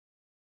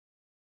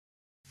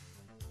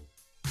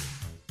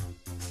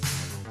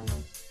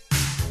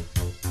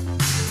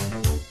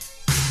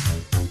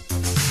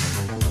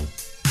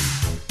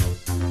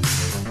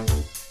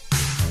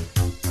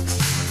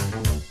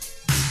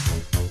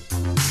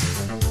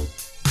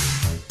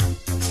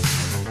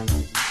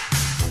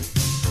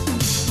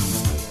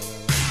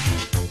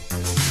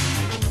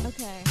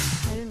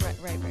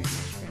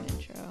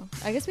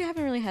I guess we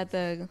haven't really had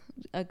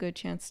a good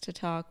chance to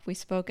talk. We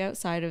spoke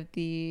outside of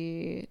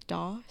the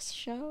DOS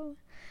show,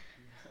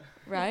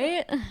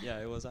 right?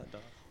 Yeah, it was at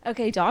DOS.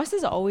 Okay, DOS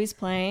is always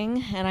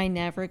playing, and I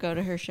never go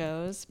to her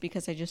shows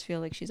because I just feel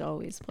like she's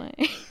always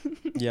playing.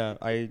 Yeah,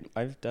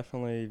 I've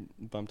definitely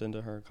bumped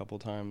into her a couple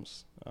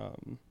times.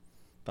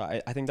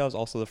 But I think that was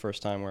also the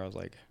first time where I was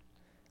like,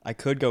 I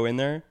could go in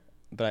there,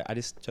 but I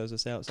just chose to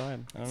stay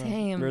outside. I don't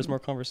Same. know. There was more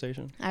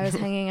conversation. I was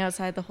hanging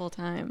outside the whole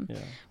time. Yeah.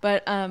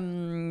 But,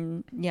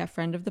 yeah,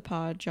 friend of the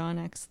pod, John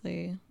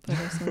Exley, put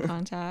us in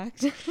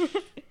contact.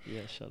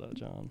 Yeah, shout out,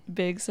 John.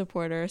 Big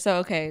supporter. So,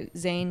 okay,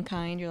 Zane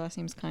Kind, your last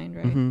name's Kind,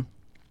 right? Mm-hmm.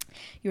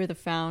 You were the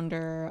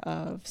founder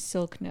of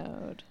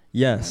Silknode.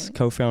 Yes, Right.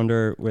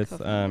 co-founder with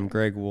Co-founder.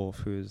 Greg Wolf,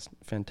 who's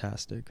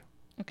fantastic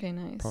Okay,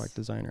 nice. product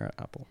designer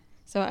at Apple.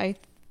 So I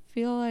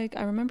feel like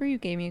I remember you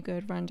gave me a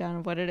good rundown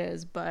of what it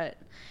is, but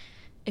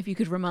if you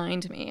could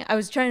remind me. I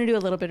was trying to do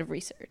a little bit of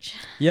research.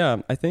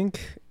 Yeah, I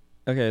think,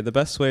 okay, the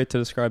best way to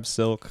describe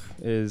Silk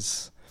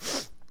is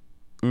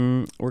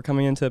we're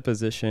coming into a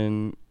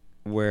position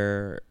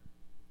where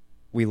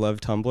we love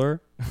Tumblr.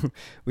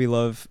 We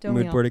love Don't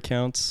we mood board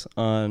accounts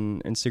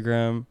on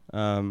Instagram.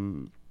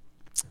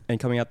 And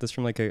coming at this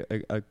from like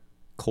a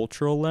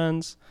cultural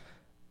lens,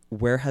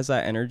 where has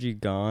that energy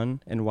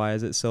gone and why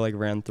is it so like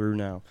ran through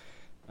now?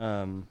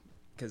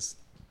 Because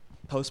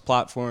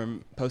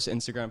post-platform,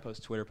 post-Instagram,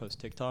 post-Twitter,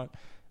 post-TikTok,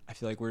 I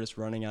feel like we're just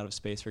running out of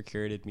space for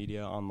curated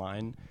media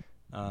online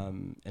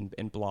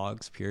and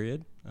blogs,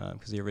 period.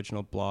 Because the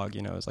original blog,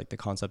 you know, is like the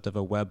concept of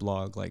a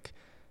weblog, like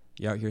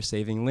you're out here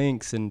saving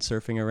links and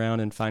surfing around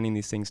and finding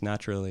these things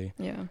naturally.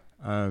 Yeah.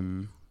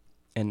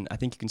 And I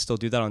think you can still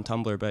do that on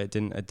Tumblr, but it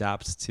didn't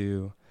adapt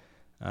to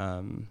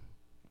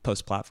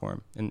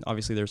post-platform. And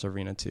obviously there's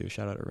Arena too.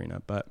 Shout out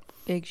Arena. But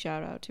Big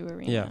shout out to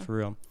Arena. yeah, for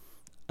real.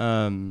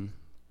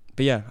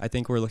 But yeah, I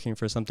think we're looking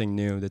for something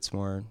new that's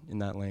more in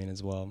that lane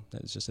as well.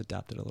 That's just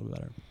adapted a little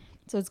better.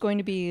 So it's going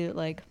to be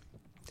like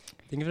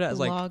Think of it as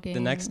like the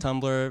blogging. next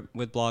Tumblr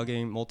with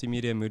blogging,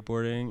 multimedia, mood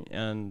boarding,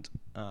 and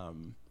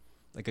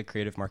like a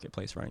creative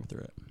marketplace running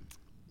through it.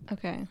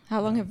 Okay.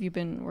 How long have you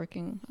been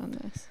working on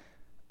this?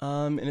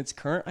 In its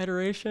current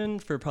iteration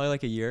for probably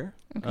like a year.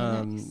 Okay,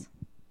 nice.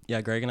 Yeah,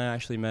 Greg and I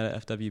actually met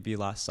at FWB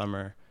last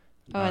summer.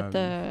 Oh,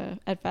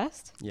 at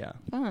Fest? Yeah.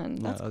 Fun.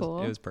 No, That's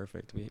cool. It was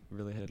perfect. We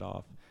really hit it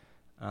off.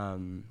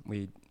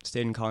 We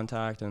stayed in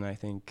contact, and I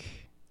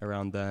think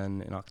around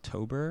then in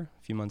October,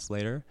 a few months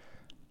later,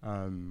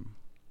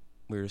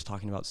 we were just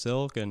talking about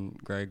Silk, and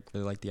Greg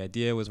really liked the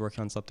idea, was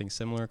working on something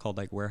similar called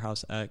like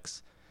Warehouse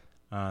X.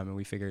 And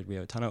we figured we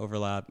have a ton of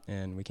overlap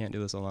and we can't do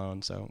this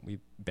alone. So we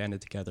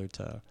banded together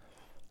to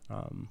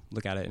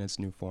look at it in its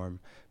new form.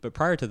 But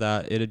prior to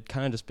that, it had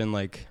kind of just been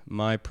like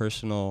my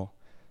personal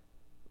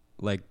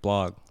like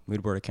blog,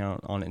 mood board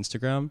account on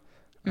Instagram.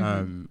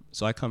 Mm-hmm.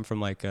 So I come from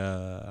like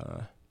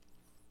a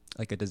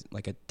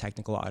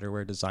technical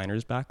outerwear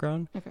designer's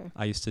background. Okay.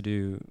 I used to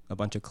do a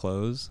bunch of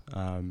clothes.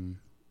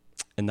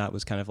 And that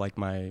was kind of like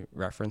my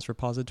reference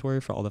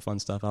repository for all the fun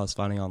stuff I was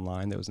finding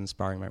online that was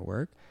inspiring my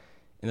work.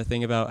 And the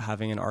thing about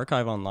having an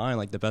archive online,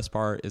 like the best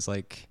part is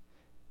like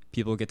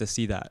people get to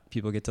see that.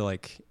 People get to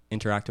like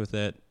interact with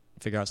it,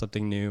 figure out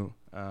something new,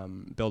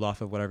 build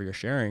off of whatever you're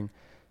sharing.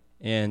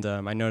 And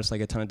I noticed like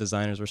a ton of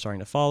designers were starting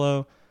to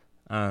follow.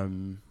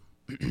 And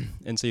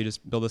so you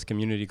just build this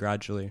community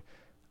gradually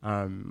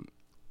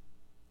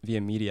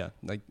via media,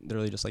 like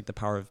literally just like the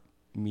power of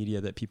media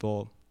that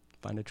people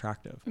find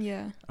attractive.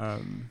 Yeah.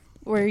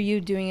 Were you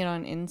doing it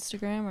on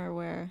Instagram or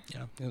where?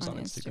 Yeah, it was on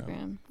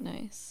Instagram.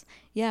 Nice.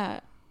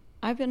 Yeah.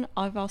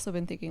 I've also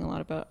been thinking a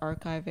lot about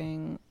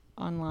archiving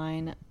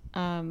online.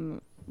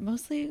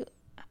 Mostly,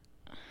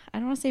 I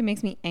don't want to say it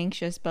makes me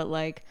anxious, but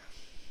like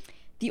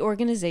the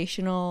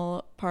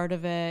organizational part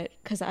of it,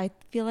 because I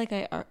feel like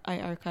I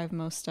archive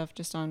most stuff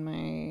just on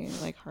my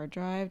like hard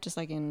drive, just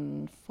like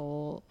in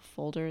full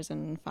folders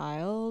and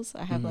files.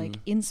 I have like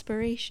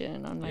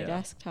inspiration on my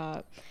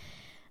desktop,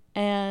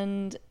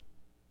 and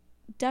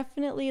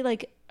definitely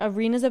like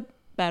Arena's a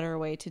better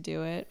way to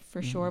do it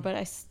for sure, but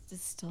it's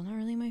still not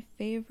really my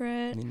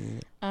favorite.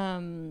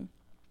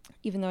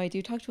 Even though I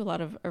do talk to a lot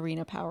of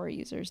Arena Power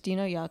users. Do you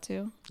know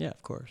Yatu? Yeah,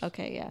 of course.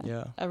 Okay, yeah.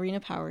 Yeah. Arena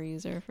Power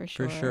user for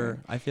sure. For sure.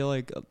 I feel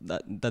like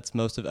that's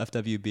most of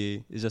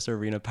FWB is just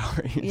Arena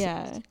Power users.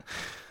 Yeah,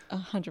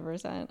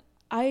 100%.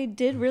 I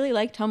did really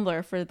like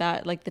Tumblr for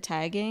that, like the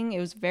tagging. It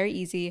was very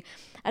easy.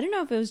 I don't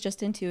know if it was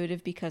just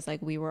intuitive because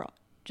like we were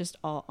just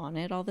all on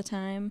it all the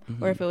time,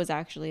 or if it was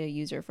actually a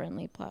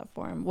user-friendly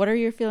platform. What are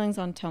your feelings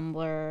on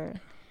Tumblr?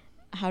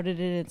 How did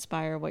it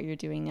inspire what you're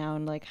doing now,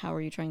 and like how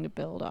are you trying to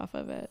build off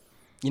of it?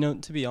 You know,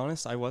 to be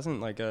honest, I wasn't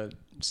like a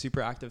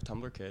super active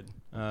Tumblr kid.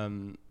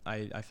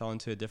 I fell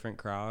into a different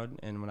crowd,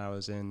 and when I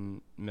was in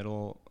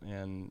middle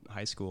and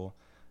high school,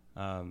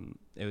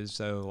 it was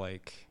so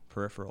like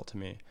peripheral to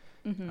me.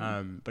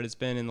 But it's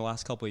been in the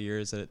last couple of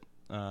years that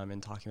in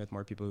talking with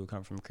more people who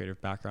come from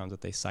creative backgrounds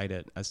that they cite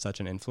it as such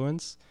an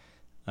influence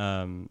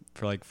for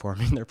like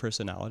forming their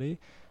personality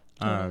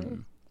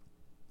and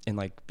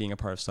like being a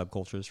part of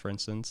subcultures, for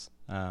instance.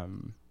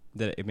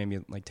 that it made me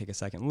like take a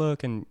second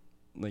look and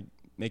like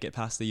make it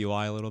past the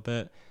UI a little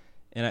bit.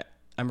 And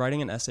I'm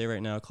writing an essay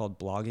right now called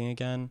Blogging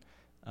Again,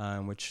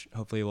 which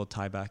hopefully will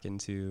tie back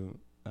into,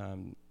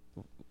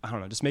 I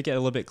don't know, just make it a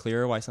little bit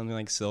clearer why something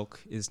like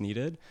Silk is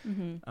needed.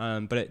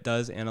 But it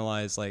does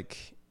analyze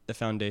like the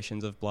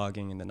foundations of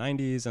blogging in the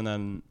 90s and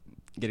then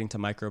getting to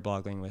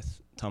microblogging with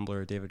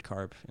Tumblr, David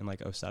Karp in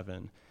like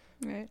 '07.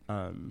 Right.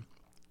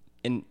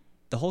 And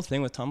the whole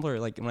thing with Tumblr,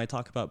 like when I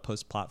talk about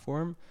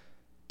post-platform,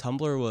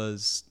 Tumblr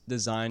was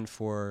designed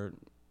for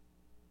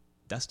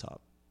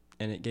desktop,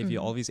 and it gave you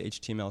all these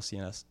HTML,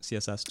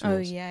 CSS tools. Oh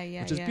yeah,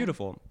 yeah, which is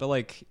beautiful. But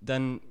like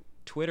then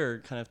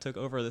Twitter kind of took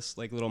over this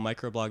like little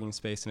microblogging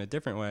space in a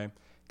different way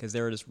because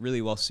they were just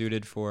really well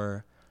suited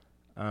for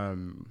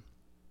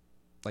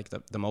like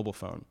the mobile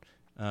phone.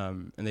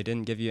 And they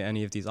didn't give you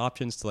any of these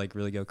options to like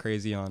really go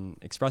crazy on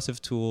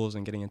expressive tools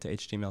and getting into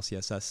HTML,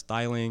 CSS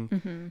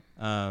styling.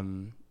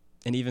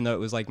 And even though it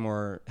was like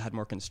had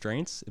more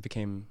constraints, it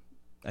became,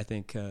 I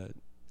think, I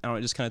don't know,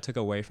 it just kind of took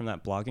away from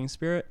that blogging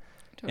spirit.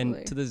 Totally.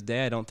 And to this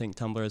day, I don't think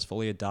Tumblr is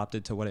fully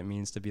adopted to what it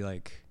means to be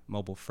like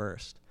mobile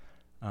first.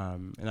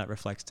 And that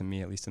reflects to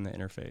me, at least in the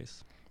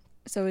interface.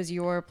 So is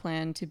your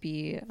plan to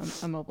be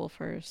a mobile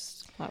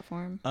first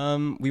platform?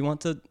 We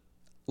want to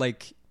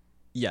like,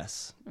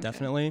 yes,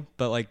 definitely.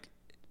 But like,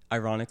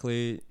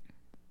 ironically,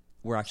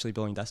 we're actually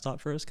building desktop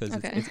first because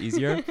it's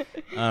easier.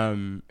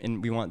 And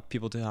we want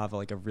people to have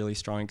like a really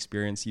strong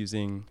experience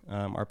using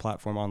our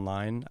platform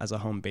online as a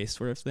home-based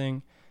sort of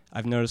thing.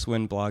 I've noticed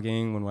when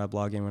blogging, when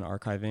weblogging, when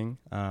archiving,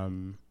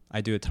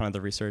 I do a ton of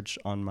the research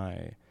on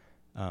my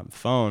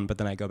phone, but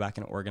then I go back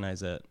and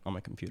organize it on my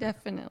computer.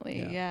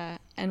 Definitely, yeah.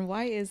 And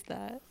why is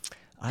that?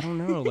 I don't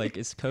know. Like,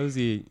 it's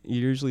cozy.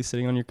 You're usually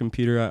sitting on your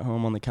computer at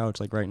home on the couch,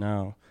 like right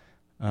now.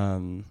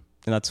 And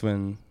that's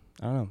when,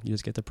 I don't know, you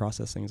just get to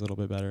process things a little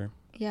bit better.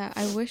 Yeah,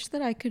 I wish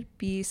that I could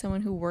be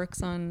someone who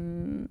works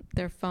on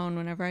their phone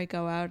whenever I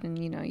go out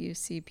and, you know, you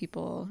see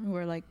people who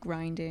are like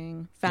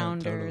grinding,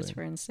 founders,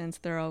 for instance,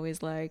 they're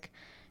always like,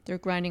 they're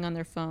grinding on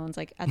their phones,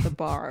 like at the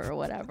bar or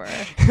whatever.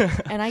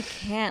 And I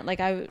can't, like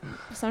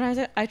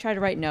sometimes I try to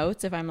write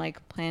notes if I'm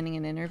like planning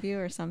an interview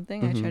or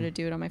something. I try to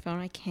do it on my phone.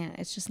 I can't.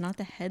 It's just not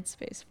the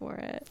headspace for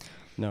it.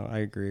 No, I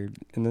agree.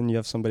 And then you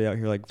have somebody out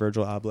here like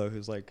Virgil Abloh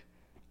who's like,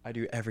 I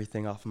do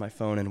everything off of my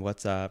phone and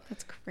WhatsApp.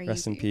 That's crazy.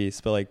 Rest in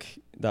peace. But like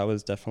that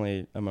was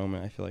definitely a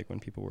moment I feel like when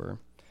people were,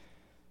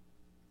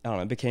 I don't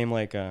know, it became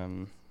like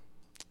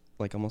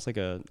almost like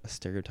a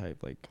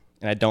stereotype, like,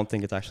 and I don't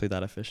think it's actually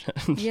that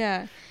efficient.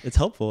 Yeah. It's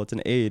helpful. It's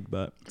an aid,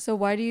 but. So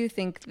why do you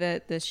think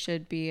that this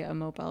should be a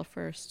mobile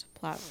first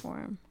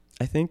platform?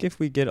 I think if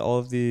we get all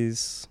of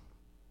these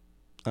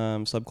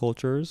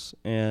subcultures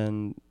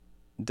and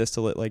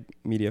distillate like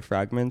media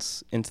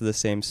fragments into the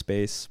same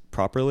space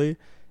properly,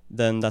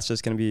 then that's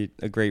just going to be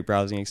a great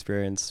browsing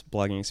experience,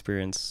 blogging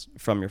experience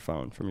from your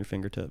phone, from your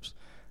fingertips.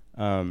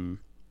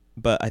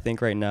 But I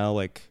think right now,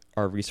 like,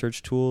 our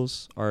research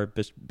tools are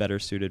better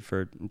suited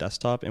for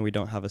desktop, and we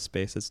don't have a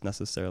space that's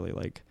necessarily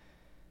like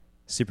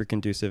super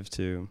conducive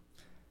to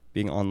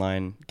being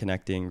online,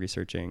 connecting,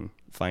 researching,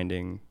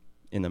 finding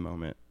in the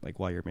moment, like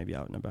while you're maybe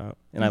out and about.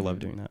 And I love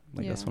doing that.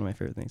 Like that's one of my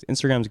favorite things.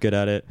 Instagram's good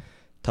at it.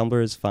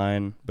 Tumblr is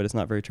fine, but it's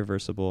not very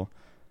traversable.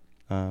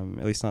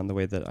 At least not in the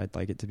way that I'd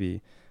like it to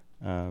be.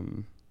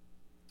 And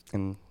I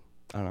don't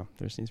know,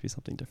 there just needs to be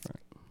something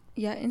different.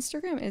 Yeah,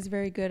 Instagram is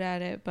very good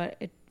at it, but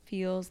it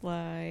feels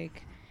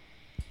like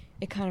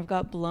it kind of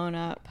got blown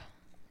up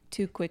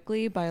too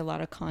quickly by a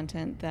lot of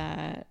content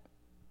that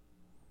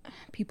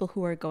people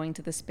who are going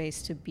to the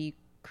space to be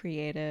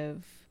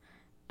creative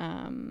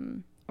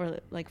or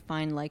like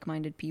find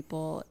like-minded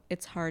people,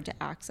 it's hard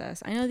to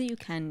access. I know that you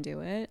can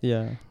do it,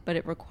 but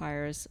it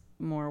requires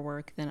more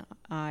work than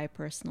I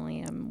personally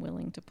am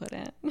willing to put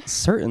in.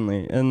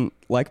 Certainly. And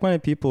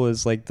like-minded people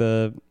is like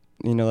that's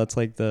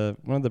like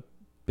one of the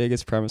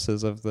biggest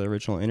premises of the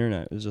original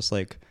internet is just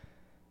like,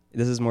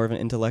 this is more of an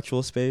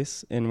intellectual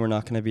space, and we're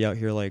not going to be out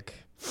here like,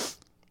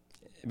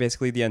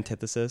 basically the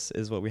antithesis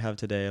is what we have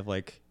today of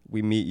like,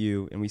 we meet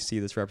you and we see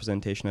this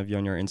representation of you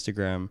on your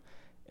Instagram,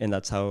 and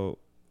that's how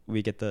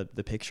we get the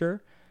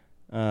picture.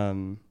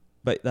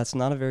 But that's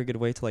not a very good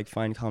way to like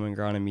find common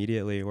ground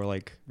immediately or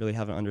like really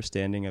have an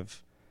understanding of,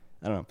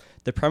 I don't know.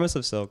 The premise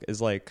of Silk is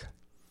like,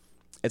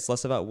 it's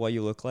less about what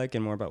you look like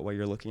and more about what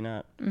you're looking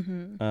at.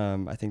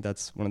 I think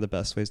that's one of the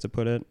best ways to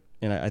put it.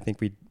 And I think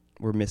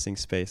we're missing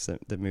space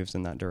that moves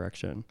in that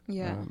direction.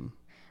 Yeah.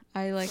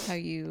 I like how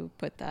you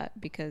put that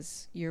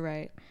because you're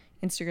right.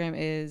 Instagram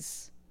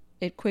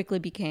it quickly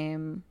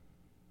became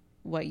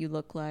what you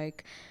look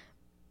like.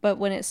 But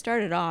when it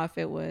started off,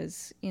 it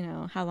was,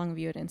 how long have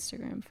you had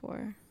Instagram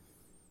for?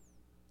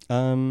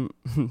 I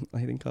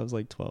think I was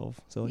like 12,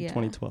 so like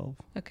 2012.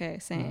 Okay,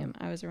 same.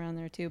 I was around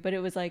there too. But it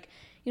was like,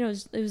 it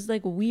was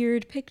like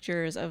weird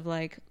pictures of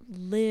like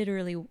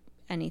literally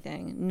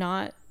anything.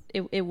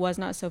 It was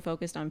not so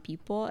focused on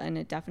people, and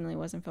it definitely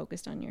wasn't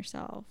focused on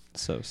yourself.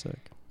 So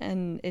sick.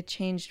 And it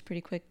changed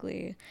pretty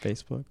quickly.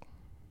 Facebook?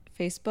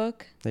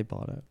 They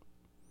bought it.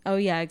 Oh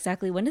yeah,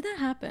 exactly. When did that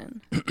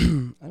happen?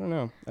 I don't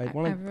know. I I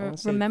want to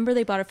say remember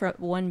they bought it for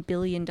 $1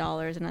 billion,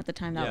 and at the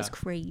time that was yeah.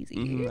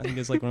 crazy. I think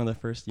it's like one of the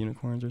first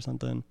unicorns or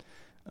something.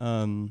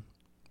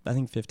 I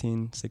think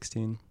 15,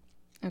 16.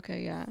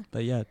 Okay, yeah.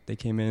 But yeah, they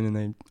came in and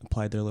they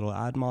applied their little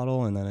ad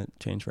model, and then it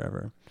changed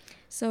forever.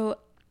 So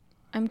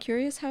I'm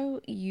curious how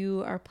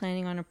you are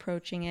planning on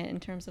approaching it in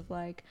terms of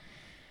like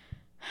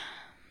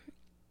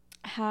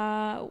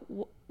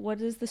what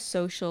is the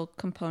social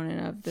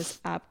component of this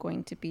app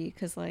going to be?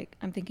 Because like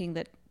I'm thinking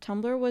that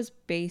Tumblr was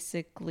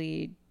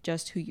basically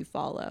just who you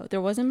follow. There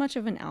wasn't much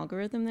of an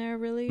algorithm there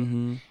really,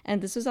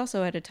 and this was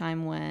also at a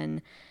time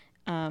when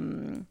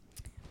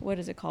what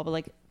is it called? But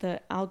like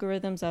the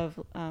algorithms of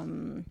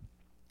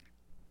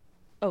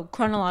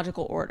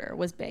chronological order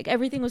was big.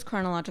 Everything was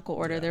chronological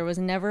order. There was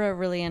never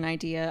really an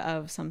idea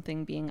of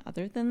something being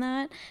other than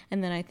that.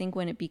 And then I think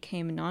when it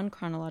became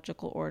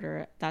non-chronological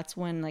order, that's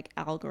when like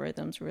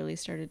algorithms really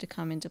started to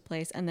come into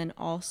place. And then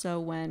also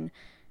when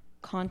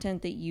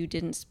content that you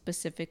didn't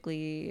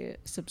specifically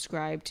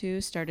subscribe to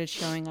started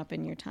showing up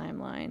in your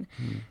timeline.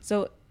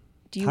 So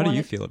How do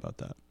you feel about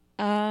that?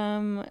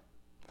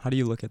 How do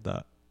you look at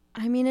that?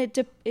 I mean,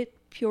 it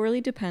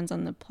purely depends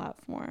on the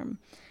platform.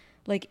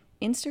 Like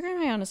Instagram,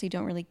 I honestly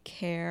don't really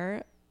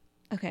care.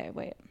 Okay,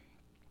 wait.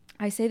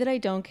 I say that I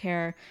don't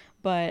care,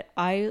 but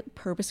I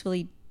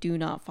purposefully do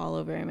not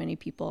follow very many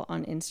people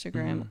on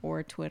Instagram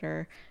or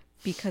Twitter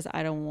because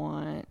I don't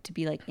want to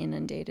be like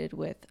inundated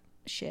with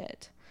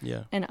shit.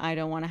 Yeah. And I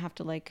don't want to have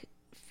to like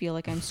feel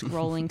like I'm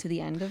scrolling to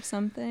the end of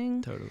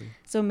something. Totally.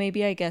 So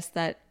maybe I guess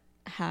that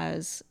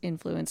has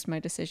influenced my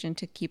decision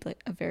to keep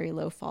like a very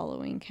low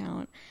following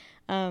count.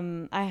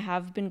 I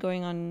have been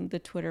going on the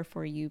Twitter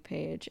For You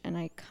page and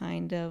I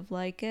kind of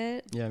like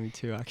it. Yeah, me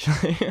too,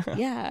 actually.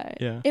 Yeah.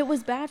 Yeah. It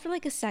was bad for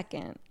like a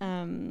second.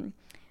 And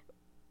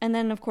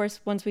then of course,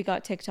 once we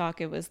got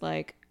TikTok, it was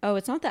like, oh,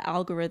 it's not the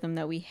algorithm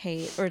that we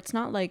hate, or it's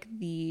not like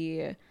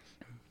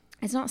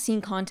it's not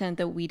seeing content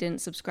that we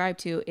didn't subscribe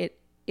to. It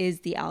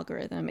is the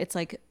algorithm. It's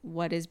like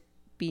what is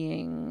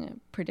being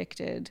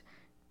predicted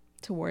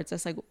towards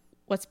us, like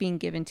what's being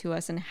given to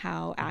us and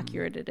how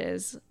accurate it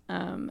is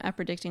at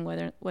predicting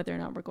whether or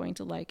not we're going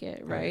to like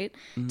it, right?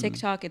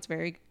 TikTok, it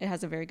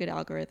has a very good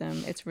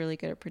algorithm. It's really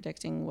good at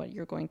predicting what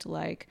you're going to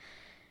like.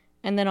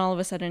 And then all of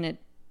a sudden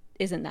it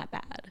isn't that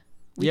bad.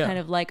 We kind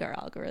of like our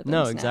algorithms.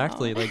 No,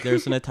 exactly. Like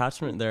there's an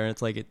attachment there.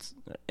 It's like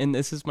and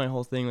this is my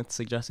whole thing with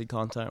suggested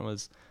content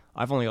was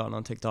I've only gotten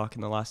on TikTok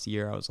in the last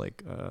year. I was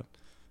like, I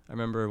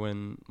remember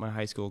when my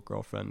high school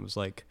girlfriend was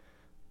like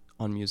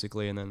on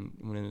Musical.ly and then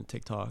went into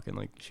TikTok and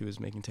like she was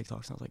making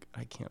TikToks and I was like,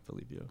 I can't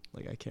believe you.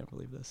 Like, I can't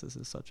believe this. This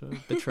is such a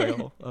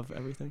betrayal of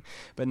everything.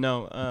 But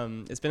no,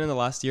 it's been in the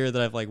last year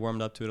that I've like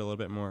warmed up to it a little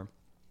bit more.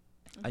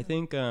 I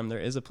think there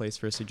is a place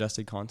for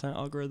suggested content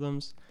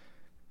algorithms.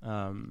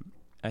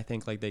 I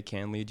think like they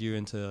can lead you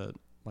into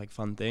like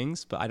fun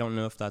things, but I don't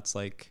know if that's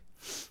like,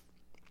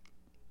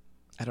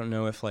 I don't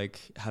know if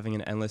like having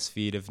an endless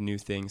feed of new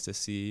things to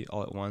see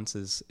all at once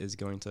is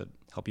going to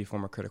help you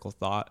form a critical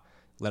thought,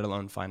 let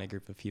alone find a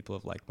group of people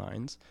of like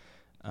minds.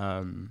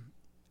 And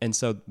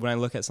so when I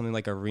look at something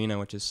like Arena,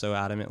 which is so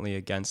adamantly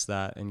against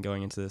that and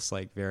going into this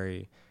like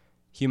very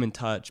human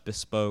touch,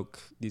 bespoke,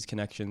 these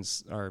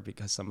connections are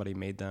because somebody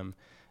made them.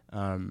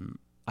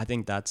 I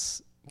think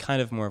that's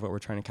kind of more of what we're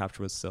trying to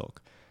capture with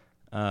Silk.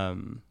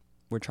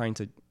 We're trying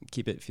to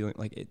keep it feeling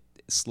like it's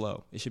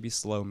slow. It should be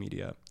slow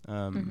media,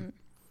 and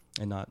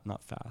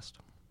not fast.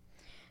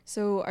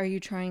 So are you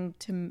trying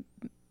to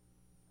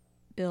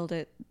build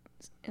it?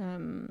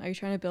 Are you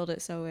trying to build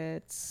it so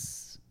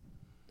it's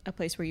a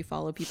place where you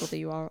follow people that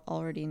you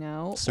already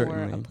know,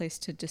 Certainly. or a place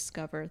to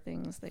discover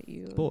things that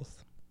you...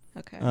 Both.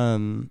 Okay.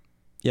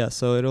 Yeah,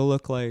 so it'll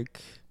look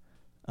like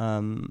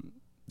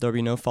there'll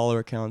be no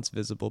follower counts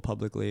visible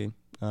publicly.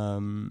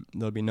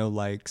 There'll be no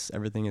likes.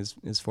 Everything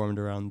is formed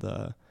around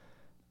the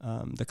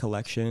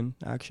collection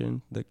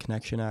action, the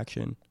connection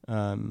action.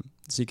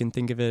 So you can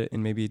think of it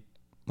in maybe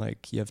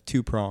like you have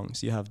two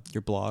prongs. You have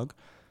your blog,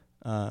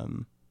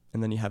 and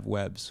then you have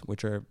webs,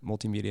 which are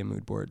multimedia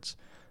mood boards.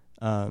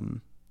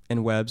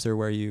 And webs are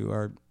where you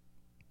are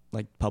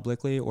like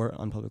publicly or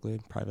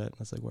unpublicly, private,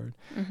 that's like word.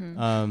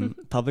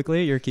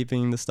 Publicly, you're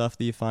keeping the stuff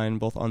that you find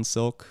both on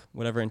Silk,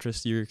 whatever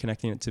interest you're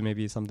connecting it to,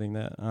 maybe something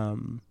that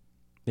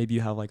maybe you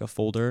have like a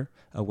folder,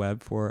 a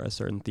web for a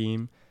certain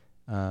theme,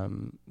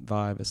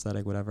 vibe,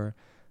 aesthetic, whatever.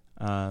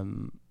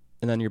 And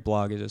then your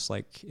blog is just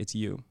like, it's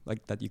you,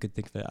 like that you could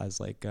think of it as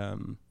like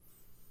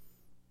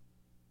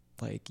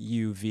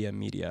you via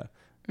media.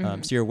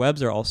 So your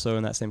webs are also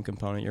in that same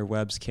component. Your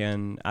webs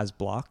can, as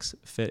blocks,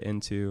 fit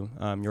into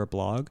your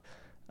blog.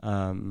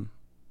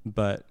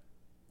 But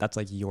that's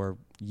like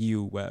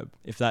you web,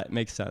 if that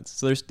makes sense.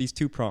 So there's these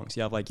two prongs.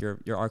 You have like your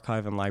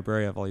archive and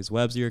library of all these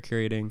webs you're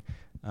curating.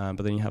 But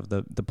then you have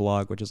the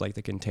blog, which is like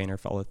the container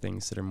for all the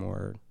things that are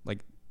more like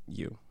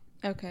you.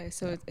 Okay.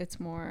 So it's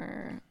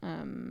more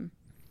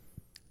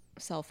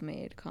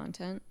self-made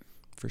content.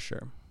 For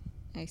sure.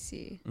 I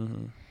see.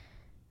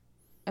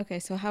 Okay.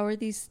 So how are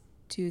these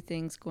two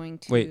things going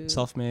to... Wait,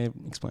 self-made,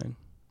 explain.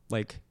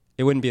 Like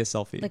It wouldn't be a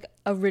selfie. Like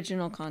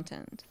original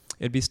content.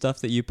 It'd be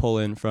stuff that you pull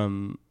in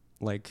from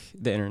like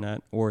the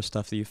internet or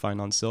stuff that you find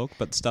on Silk,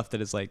 but stuff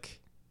that is like,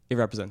 it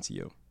represents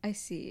you. I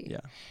see. Yeah.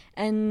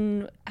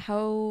 And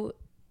how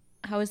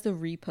is the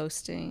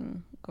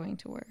reposting going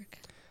to work?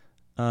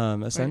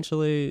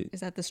 Essentially,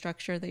 is that the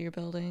structure that you're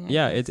building?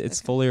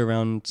 It's fully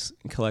around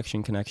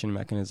collection connection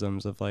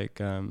mechanisms of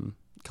like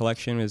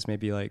collection is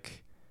maybe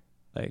like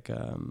I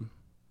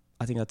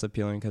think that's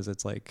appealing because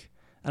it's like,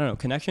 I don't know,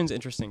 connection's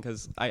interesting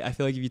because I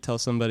feel like if you tell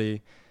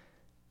somebody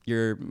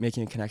you're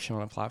making a connection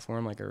on a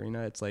platform like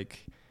Arena, it's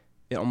like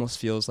it almost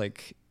feels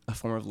like a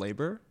form of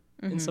labor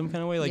in some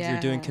kind of way, like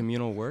you're doing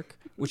communal work,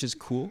 which is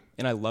cool,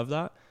 and I love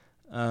that.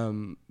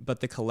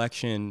 But the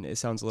collection, it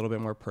sounds a little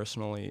bit more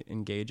personally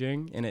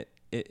engaging, and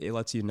it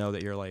lets you know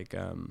that you're like,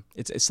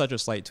 it's such a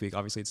slight tweak.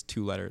 Obviously, it's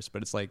 2 letters,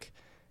 but it's like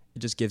it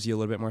just gives you a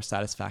little bit more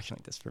satisfaction,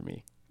 like this for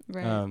me.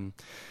 Right.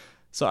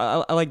 So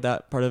I like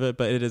that part of it,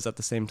 but it is at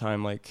the same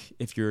time like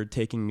if you're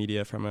taking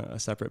media from a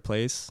separate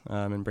place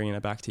and bringing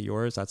it back to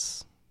yours,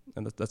 that's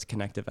a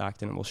connective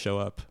act, and it will show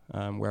up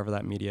wherever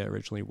that media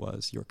originally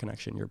was, your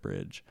connection, your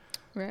bridge.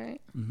 Right.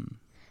 Mm-hmm.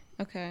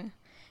 Okay.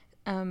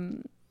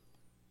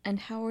 And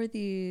how are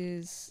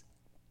these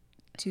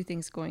 2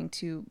 things going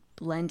to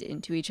blend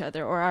into each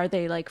other, or are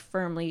they like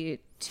firmly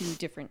 2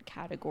 different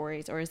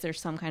categories, or is there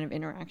some kind of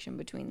interaction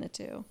between the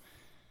 2?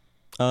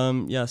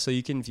 So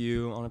you can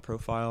view on a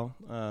profile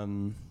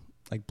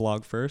like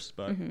blog first,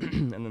 but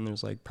and then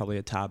there's like probably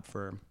a tab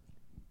for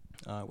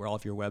where all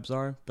of your webs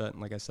are, but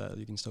like I said,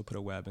 you can still put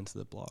a web into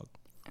the blog.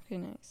 Okay,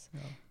 nice.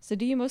 Yeah. So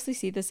do you mostly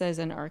see this as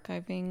an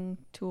archiving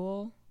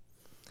tool?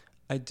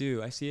 I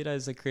do. I see it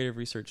as a creative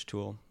research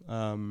tool.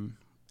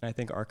 I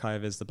think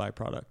archive is the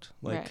byproduct.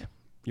 Like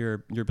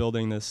you're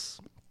building this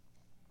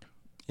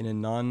in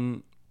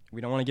a we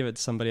don't want to give it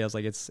to somebody else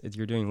like it's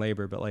you're doing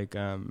labor, but like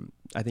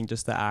I think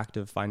just the act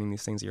of finding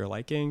these things that you're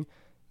liking,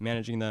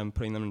 managing them,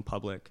 putting them in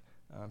public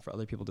for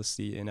other people to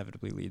see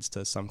inevitably leads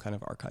to some kind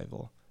of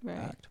archival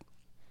act.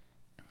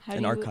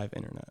 Archive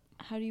internet.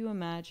 How do you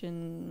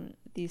imagine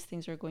these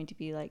things are going to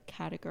be like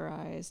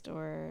categorized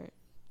or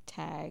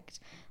tagged?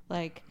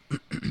 Like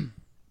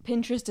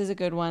Pinterest is a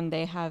good one.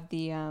 They have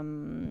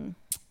the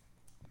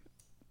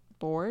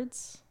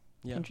boards,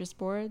 Pinterest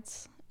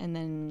boards, and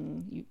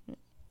then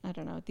I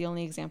don't know. The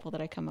only example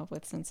that I come up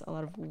with, since a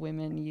lot of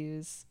women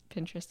use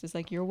Pinterest, is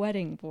like your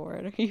wedding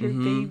board or your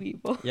baby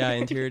board. Yeah,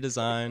 interior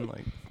design,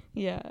 like.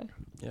 Yeah.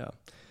 Yeah.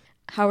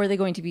 How are they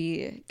going to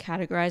be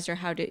categorized, or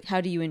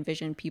how do you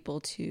envision people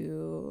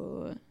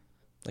to?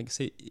 Like,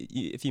 say,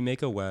 if you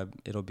make a web,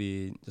 it'll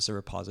be just a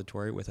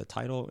repository with a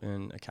title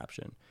and a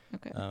caption,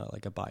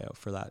 like a bio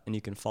for that, and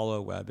you can follow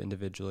a web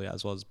individually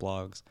as well as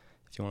blogs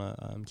if you want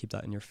to keep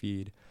that in your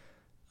feed.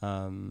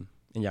 And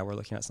yeah, we're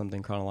looking at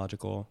something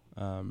chronological.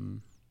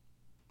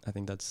 I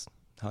think that's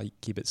how you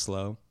keep it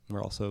slow.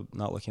 We're also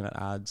not looking at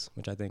ads,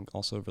 which I think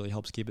also really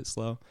helps keep it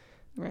slow.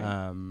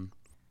 Right.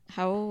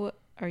 How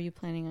are you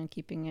planning on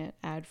keeping it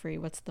ad free?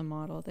 What's the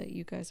model that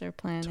you guys are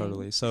planning?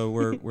 Totally. So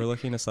we're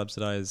looking to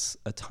subsidize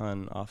a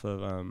ton off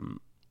of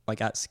like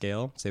at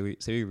scale. Say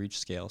we reach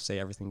scale. Say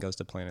everything goes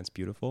to plan. It's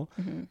beautiful.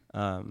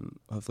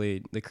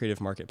 Hopefully the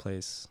creative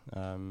marketplace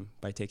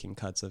by taking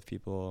cuts of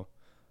people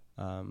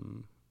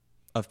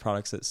of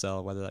products that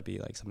sell, whether that be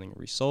like something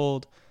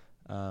resold.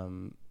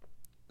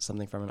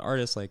 Something from an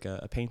artist like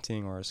a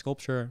painting or a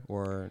sculpture,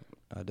 or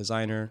a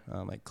designer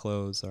like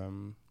clothes,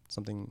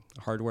 something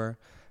hardware.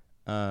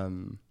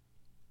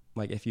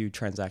 Like if you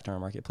transact on our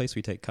marketplace,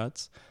 we take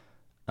cuts,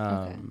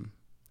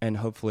 and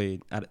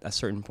hopefully at a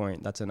certain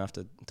point that's enough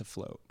to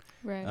float.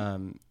 Right.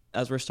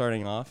 As we're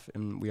starting off,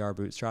 and we are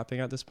bootstrapping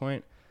at this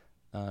point,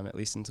 at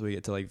least until we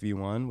get to like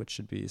V1, which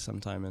should be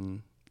sometime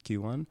in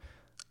Q1.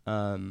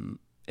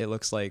 It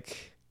looks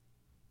like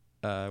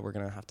we're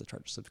gonna have to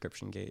charge a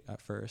subscription gate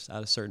at first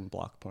at a certain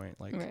block point,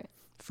 like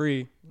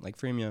free, like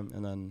freemium,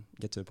 and then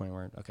get to a point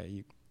where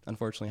you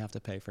unfortunately have to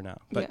pay for now,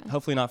 but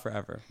hopefully not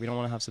forever. We don't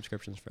want to have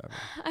subscriptions forever.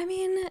 I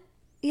mean,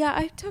 yeah,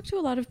 I've talked to a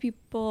lot of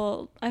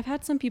people. I've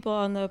had some people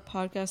on the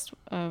podcast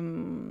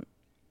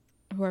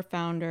who are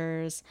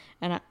founders,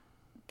 and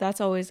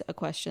that's always a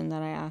question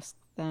that I ask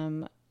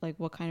them, like,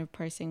 what kind of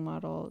pricing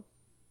model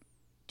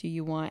do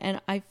you want?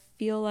 And I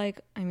feel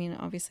like, I mean,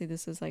 obviously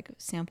this is like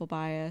sample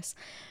bias,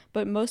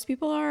 but most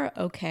people are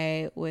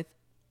okay with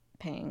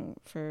paying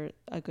for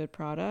a good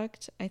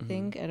product, I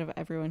think, out of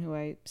everyone who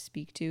I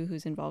speak to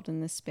who's involved in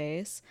this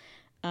space.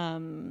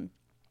 And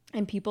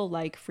people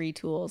like free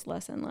tools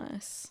less and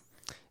less.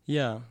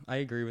 Yeah, I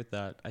agree with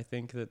that. I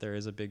think that there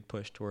is a big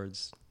push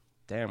towards,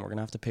 damn, we're going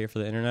to have to pay for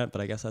the internet,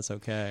 but I guess that's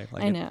okay.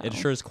 Like, I know. It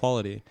assures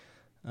quality.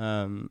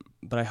 But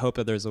I hope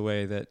that there's a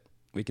way that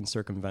we can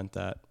circumvent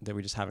that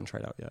we just haven't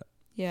tried out yet.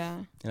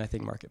 Yeah. And I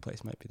think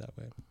Marketplace might be that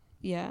way.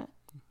 Yeah.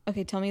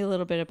 Okay, tell me a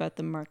little bit about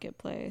the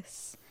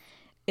Marketplace.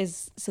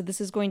 So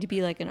this is going to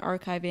be like an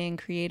archiving,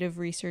 creative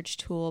research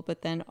tool,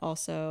 but then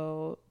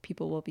also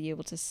people will be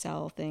able to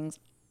sell things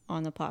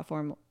on the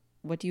platform.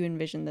 What do you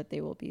envision that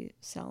they will be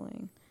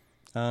selling?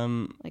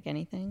 Like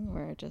anything,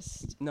 or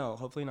just No,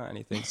 hopefully not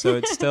anything. So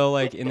it's still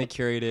like in the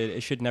curated.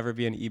 It should never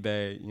be an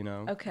eBay, you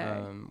know.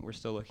 Okay. We're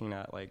still looking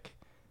at like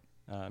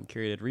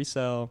curated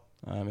resale.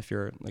 If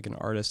you're like an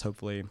artist,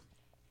 hopefully,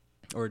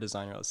 or a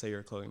designer. Let's say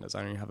you're a clothing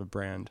designer, you have a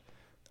brand,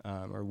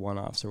 or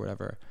one-offs or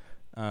whatever.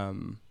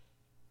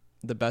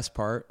 The best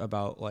part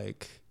about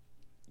like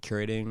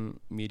curating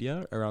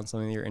media around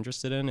something that you're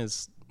interested in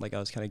is, like I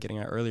was kind of getting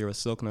at earlier with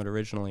Silk Note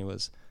originally,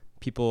 was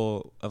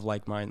people of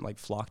like mind like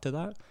flock to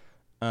that.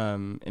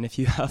 And if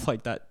you have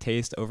like that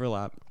taste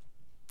overlap,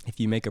 if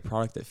you make a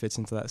product that fits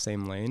into that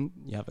same lane,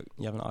 you have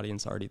an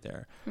audience already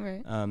there.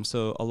 right.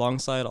 So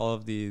alongside all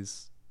of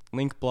these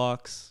link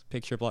blocks,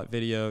 picture block,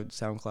 video,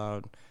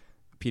 SoundCloud,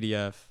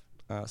 PDF,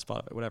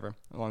 Spotify, whatever,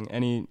 along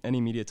any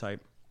media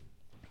type,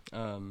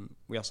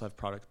 we also have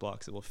product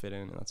blocks that will fit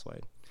in, and that's why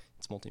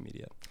it's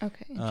multimedia.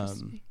 Okay.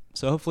 Interesting.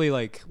 So hopefully,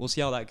 like, we'll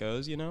see how that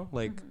goes, you know?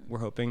 Like, we're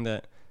hoping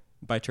that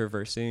by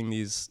traversing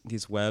these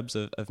webs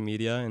of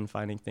media and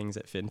finding things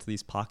that fit into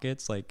these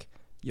pockets, like,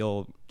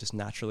 you'll just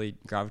naturally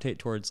gravitate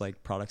towards,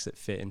 like, products that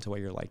fit into what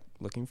you're, like,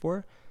 looking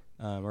for,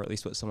 or at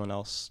least what someone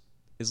else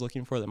is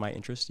looking for that might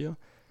interest you.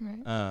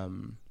 Right.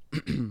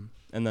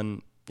 And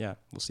then, yeah,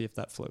 we'll see if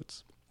that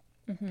floats.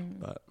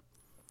 But,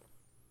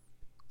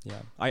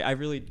 yeah, I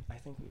think, I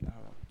don't know.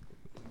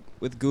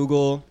 With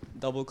Google,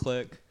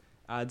 DoubleClick,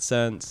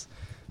 AdSense,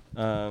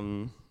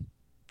 and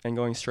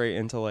going straight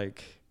into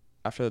like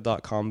after the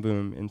 .com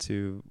boom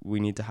into we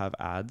need to have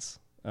ads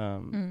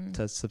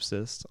to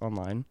subsist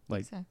online,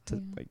 like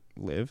to like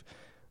live.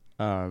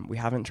 We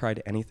haven't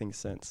tried anything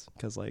since,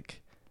 because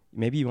like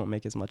maybe you won't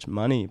make as much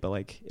money, but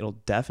like it'll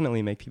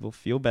definitely make people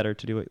feel better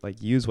to do it,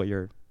 like use what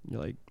you're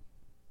like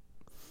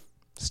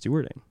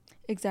stewarding.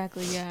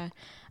 Exactly. Yeah.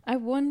 I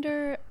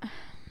wonder.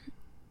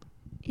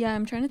 Yeah,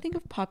 I'm trying to think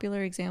of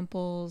popular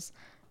examples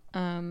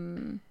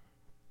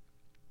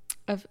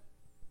of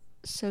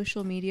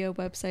social media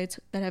websites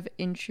that have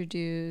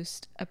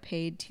introduced a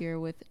paid tier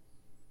with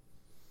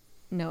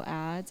no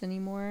ads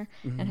anymore,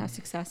 and how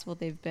successful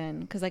they've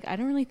been. Because like I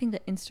don't really think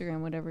that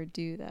Instagram would ever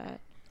do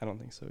that. I don't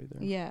think so either.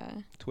 Yeah.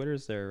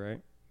 Twitter's there, right?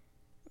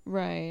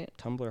 Right.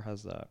 Tumblr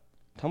has that.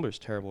 Tumblr's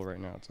terrible right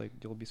now. It's like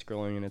you'll be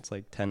scrolling and it's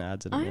like 10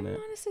 ads in a minute.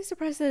 I'm honestly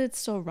surprised that it's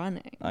still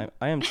running. I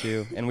am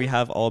too. And we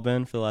have all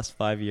been for the last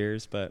 5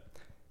 years, but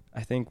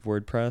I think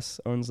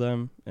WordPress owns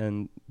them,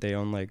 and they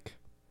own like,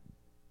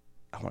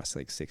 I want to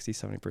say like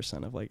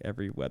 60-70% of like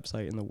every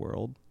website in the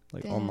world,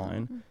 like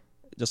online,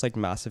 just like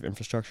massive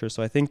infrastructure.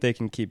 So I think they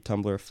can keep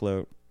Tumblr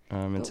afloat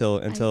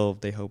until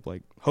they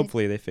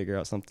hopefully they figure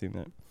out something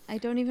that I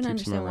don't even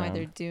understand why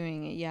they're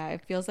doing it. Yeah,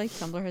 it feels like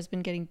Tumblr has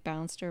been getting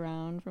bounced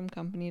around from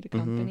company to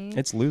company.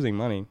 It's losing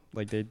money.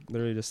 Like they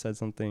literally just said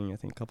something, I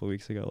think a couple of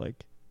weeks ago,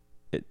 like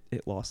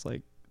it lost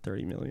like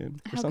 30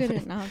 million or How something. could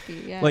it not be?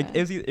 Yeah. Like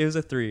it was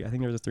a 3. I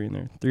think there was a 3 in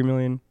there. 3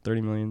 million,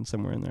 30 million,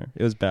 somewhere in there.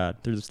 It was bad.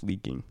 They're just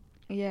leaking.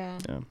 Yeah.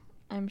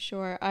 I'm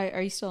sure.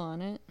 Are you still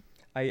on it?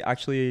 I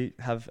actually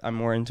I'm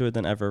more into it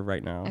than ever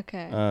right now.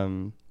 Okay.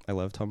 I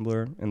love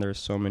Tumblr, and there's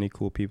so many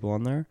cool people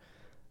on there.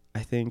 I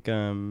think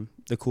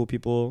the cool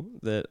people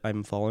that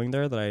I'm following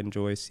there that I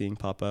enjoy seeing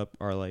pop up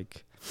are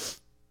like,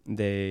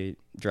 they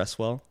dress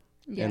well,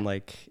 and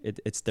like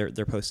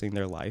they're posting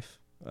their life,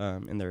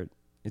 and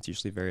it's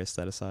usually very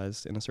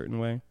aestheticized in a certain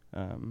way,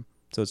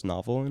 so it's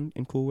novel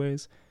in cool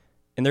ways,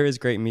 and there is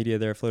great media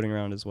there floating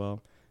around as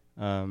well,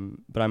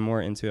 but I'm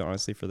more into it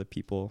honestly for the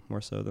people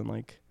more so than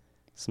like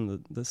some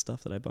of the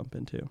stuff that I bump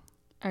into.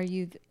 Are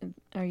you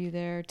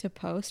there to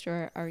post,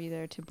 or are you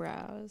there to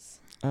browse?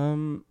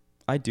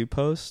 I do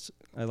post.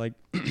 I like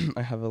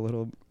I have a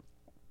little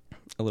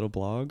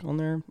blog on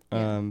there.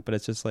 But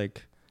it's just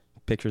like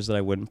pictures that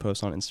I wouldn't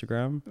post on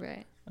Instagram.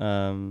 Right.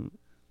 And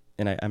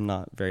I'm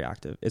not very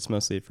active. It's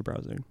mostly for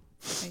browsing.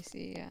 I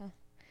see, yeah.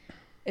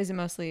 Is it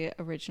mostly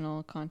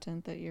original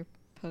content that you're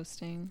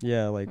posting?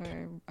 Yeah, like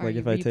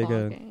if I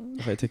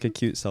take a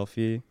cute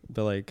selfie,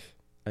 but like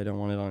I don't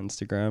want it on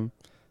Instagram,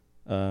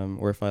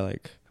 or if I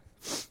like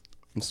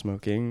I'm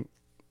smoking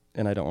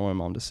and I don't want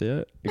my mom to see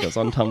it, it goes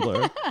on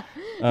Tumblr.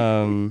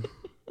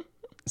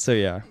 So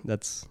yeah,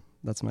 that's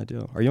my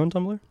deal. Are you on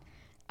Tumblr?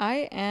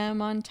 I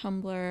am on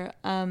Tumblr.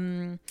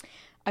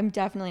 I'm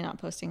definitely not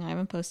posting. I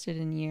haven't posted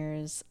in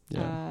years.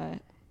 Yeah.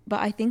 But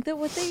I think that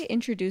what they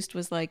introduced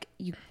was like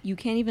you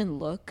can't even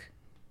look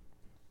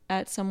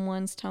at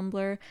someone's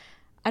Tumblr.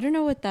 I don't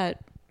know what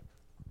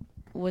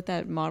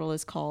that model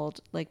is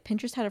called. Like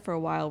Pinterest had it for a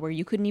while where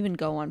you couldn't even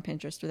go on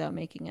Pinterest without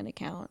making an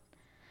account.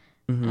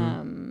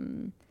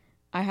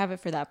 I have it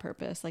for that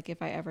purpose. Like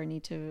if I ever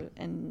need to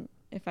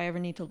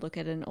look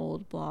at an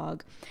old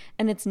blog,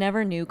 and it's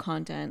never new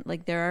content.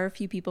 Like there are a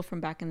few people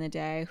from back in the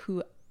day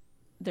who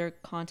their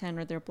content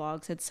or their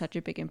blogs had such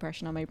a big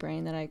impression on my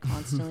brain that I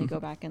constantly go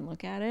back and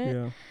look at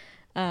it.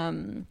 Yeah.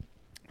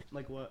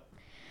 Like what?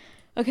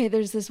 Okay,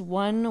 there's this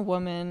one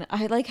woman.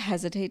 I like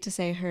hesitate to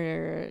say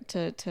her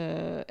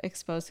to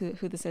expose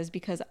who this is,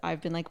 because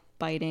I've been like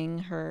biting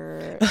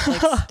her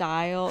like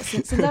style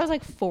since I was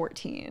like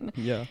 14.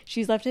 Yeah.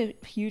 She's left a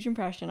huge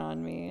impression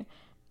on me.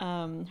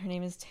 Her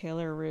name is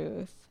Taylor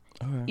Ruth.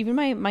 Okay. Even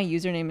my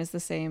username is the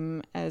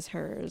same as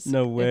hers.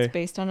 No way. It's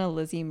based on a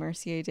Lizzie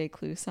Mercier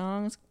Desclous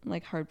song,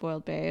 like Hard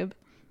Boiled Babe.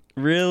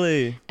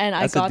 Really? And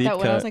That's I a got deep that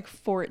when I was cut. like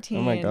 14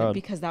 Oh my God.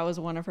 because that was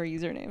one of her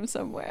usernames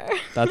somewhere.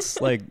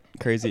 That's like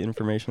crazy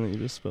information that you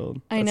just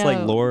spilled. I That's know.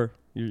 like lore.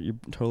 You're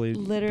totally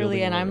Literally,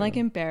 building and lore I'm right like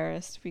now.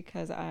 embarrassed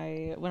because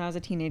when I was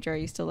a teenager, I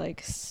used to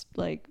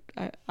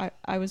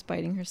I was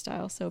biting her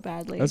style so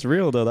badly. That's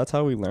real though. That's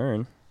how we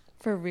learn.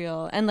 For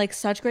real. And like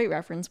such great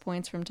reference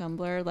points from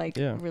Tumblr, like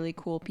Yeah. really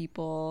cool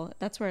people.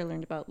 That's where I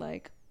learned about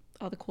like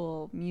all the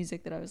cool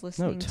music that I was No,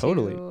 listening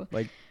totally. to. Like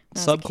when I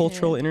was a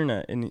subcultural kid.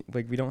 internet, and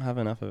like we don't have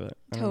enough of it.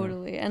 I don't know.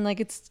 Totally. And like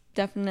it's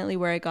definitely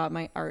where I got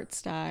my art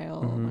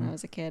style when I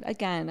was a kid.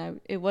 Again,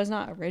 it was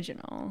not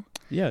original.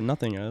 Yeah,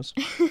 nothing is.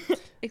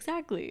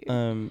 Exactly.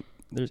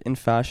 There's in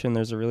fashion.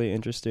 There's a really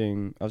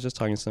interesting. I was just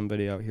talking to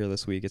somebody out here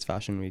this week. It's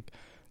Fashion Week.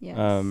 Yes.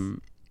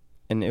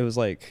 And it was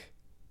like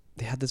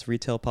they had this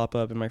retail pop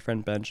up, and my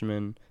friend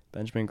Benjamin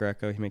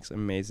Greco, he makes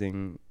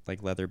amazing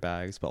like leather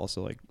bags, but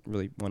also like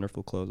really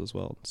wonderful clothes as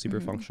well.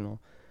 Super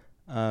functional.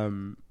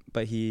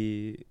 But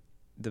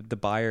the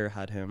buyer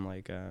had him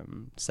like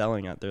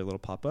selling at their little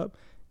pop up.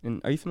 And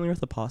are you familiar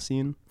with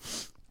Apostine?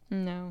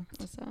 No,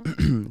 what's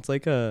that? It's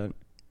like a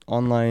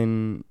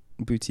online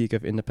boutique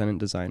of independent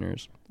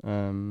designers.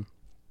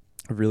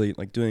 Really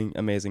like doing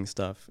amazing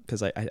stuff,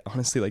 because I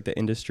honestly, like, the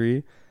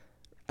industry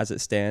as it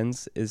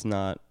stands is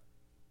not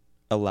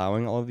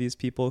allowing all of these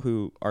people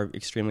who are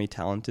extremely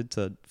talented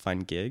to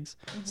find gigs.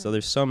 So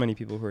there's so many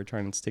people who are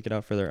trying to stick it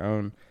out for their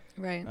own,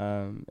 Right.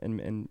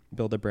 and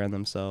build a brand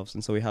themselves.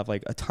 And so we have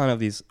like a ton of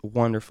these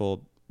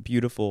wonderful,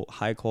 beautiful,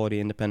 high quality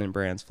independent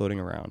brands floating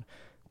around.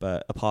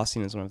 But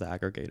Apostine is one of the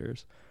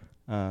aggregators,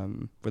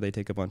 where they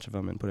take a bunch of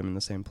them and put them in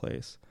the same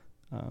place.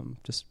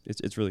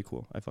 It's really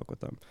cool. I fuck with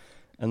them.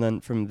 And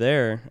then from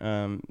there,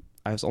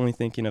 I was only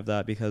thinking of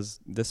that because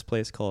this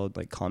place called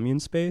like Commune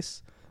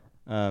Space,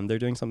 they're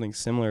doing something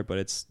similar, but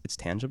it's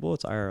tangible.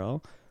 It's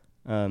IRL.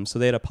 So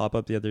they had a pop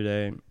up the other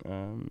day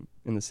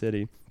in the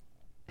city,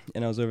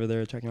 and I was over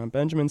there checking out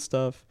Benjamin's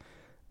stuff.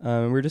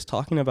 And we were just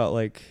talking about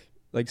like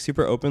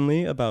super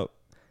openly about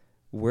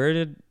where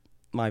did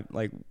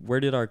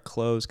our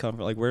clothes come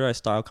from? Like, where did our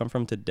style come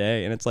from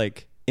today? And it's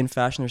like, in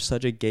fashion, there's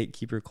such a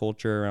gatekeeper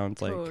culture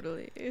around like,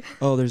 Totally.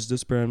 oh, there's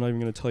this brand, I'm not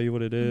even going to tell you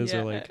what it is. Yeah.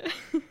 Or like,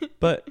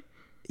 but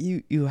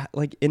you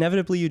like,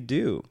 inevitably you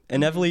do.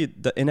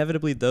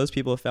 Inevitably those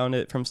people found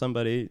it from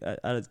somebody at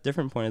a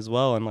different point as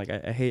well. And like,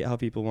 I hate how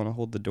people want to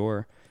hold the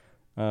door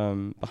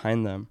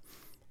behind them,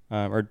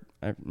 or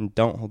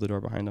don't hold the door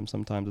behind them.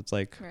 Sometimes it's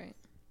like, Right.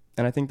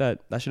 and I think that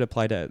should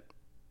apply to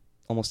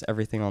almost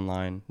everything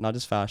online, not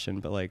just fashion,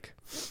 but like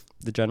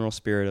the general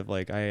spirit of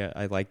like,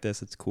 I like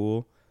this, it's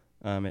cool.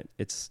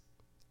 It's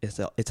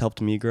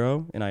helped me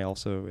grow, and I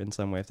also, in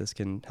some way, if this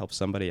can help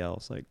somebody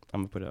else, like,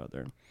 I'm gonna put it out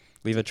there,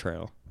 leave a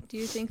trail. Do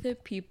you think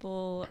that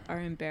people are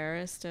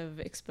embarrassed of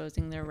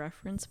exposing their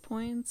reference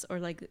points, or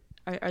like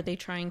are they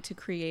trying to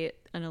create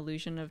an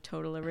illusion of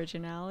total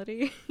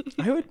originality?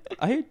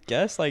 I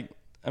guess, like,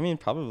 I mean,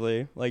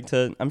 probably, like,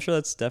 I'm sure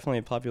that's definitely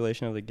a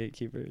population of the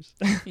gatekeepers.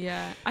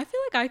 Yeah, I feel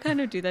like I kind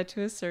of do that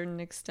to a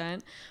certain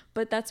extent,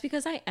 but that's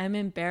because I am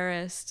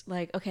embarrassed.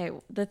 Like, okay,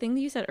 the thing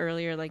that you said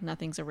earlier, like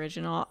nothing's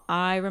original,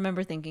 I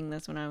remember thinking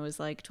this when I was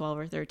like 12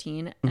 or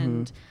 13,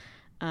 and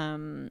I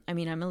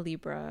mean, I'm a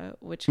Libra,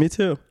 which Me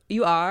too.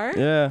 you are.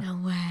 Yeah.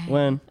 No way.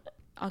 When?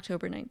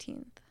 October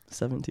 19th.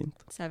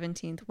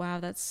 17th. Wow,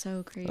 that's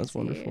so crazy. That's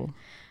wonderful.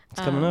 It's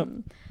coming up.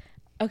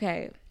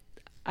 Okay,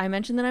 I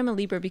mentioned that I'm a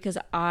Libra because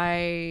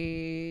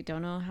I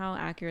don't know how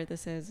accurate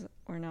this is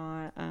or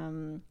not,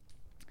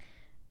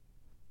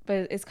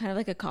 but it's kind of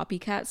like a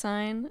copycat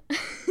sign.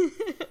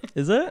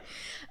 Is it?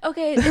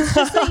 Okay, it's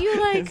just that you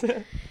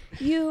like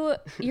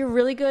you're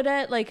really good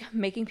at like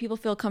making people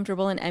feel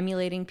comfortable and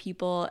emulating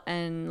people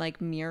and like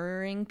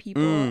mirroring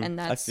people, and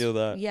that's, I feel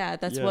that. Yeah,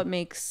 that's what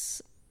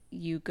makes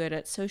you good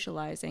at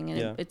socializing,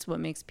 and it's what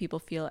makes people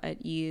feel at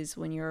ease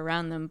when you're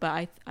around them.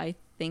 But I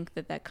think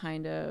that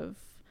kind of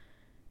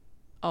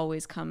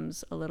always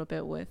comes a little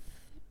bit with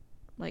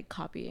like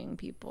copying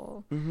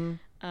people.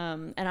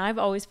 And I've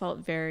always felt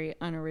very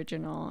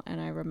unoriginal,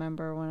 and I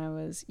remember when I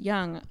was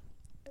young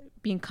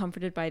being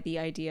comforted by the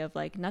idea of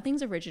like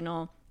nothing's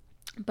original,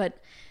 but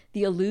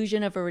the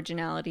illusion of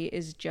originality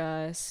is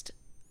just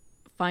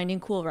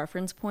finding cool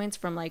reference points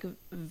from like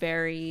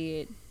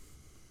very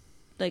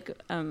like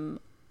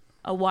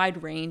a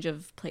wide range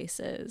of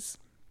places,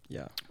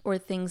 or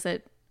things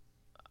that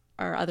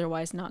are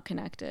otherwise not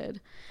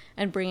connected,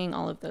 and bringing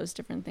all of those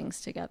different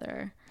things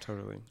together.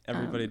 Totally.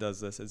 Everybody does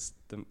this. It's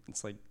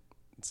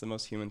the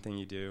most human thing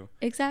you do.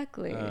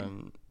 Exactly.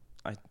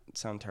 I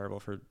sound terrible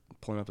for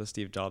pulling up a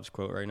Steve Jobs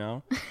quote right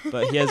now,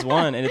 but he has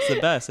one, and it's the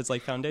best. It's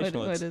like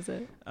foundational. What is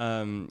it?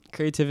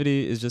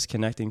 Creativity is just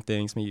connecting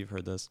things. Maybe you've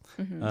heard this.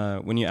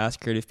 When you ask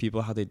creative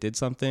people how they did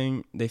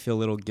something, they feel a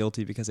little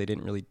guilty because they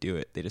didn't really do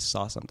it. They just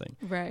saw something.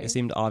 Right. It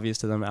seemed obvious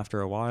to them after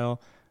a while.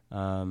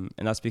 And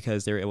that's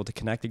because they were able to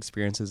connect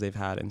experiences they've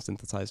had and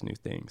synthesize new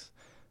things.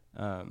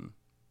 And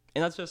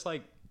that's just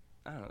like,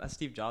 I don't know, that's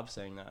Steve Jobs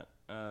saying that.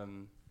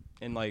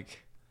 and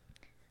like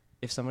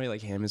if somebody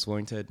like him is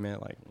willing to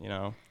admit like, you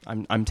know,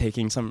 I'm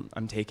taking from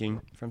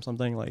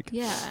something, like,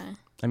 Yeah.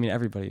 I mean,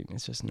 everybody,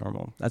 it's just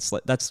normal. That's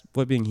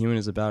what being human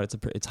is about.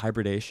 It's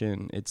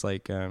hybridation. It's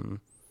like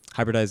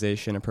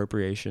hybridization,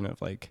 appropriation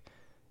of like,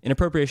 an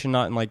appropriation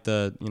not in like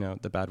the, you know,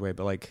 the bad way,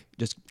 but like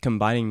just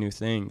combining new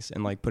things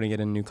and like putting it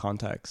in new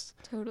context.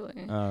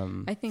 Totally.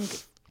 I think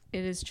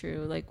it is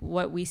true. Like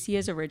what we see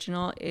as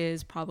original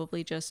is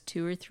probably just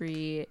 2 or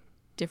 3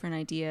 different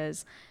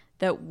ideas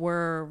that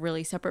were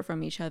really separate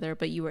from each other,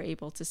 but you were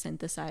able to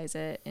synthesize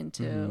it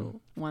into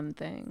one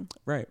thing.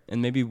 Right.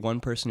 And maybe one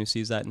person who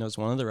sees that knows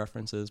one of the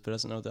references, but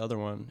doesn't know the other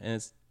one, and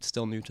it's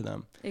still new to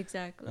them.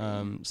 Exactly.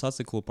 So that's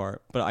the cool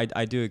part. But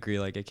I do agree,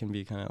 like, it can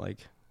be kind of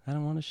like, I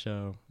don't want to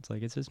show. It's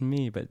like, it's just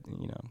me, but,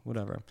 you know,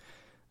 whatever.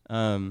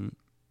 And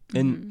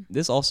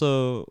this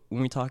also,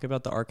 when we talk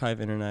about the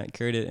archive internet,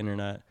 curated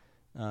internet,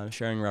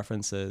 sharing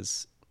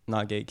references,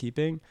 not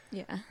gatekeeping.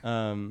 Yeah.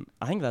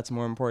 I think that's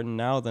more important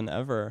now than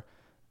ever.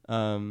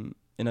 And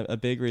a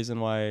big reason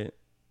why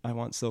I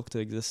want Silk to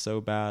exist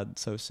so bad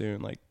so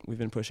soon. Like, we've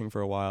been pushing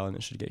for a while and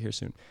it should get here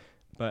soon.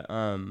 But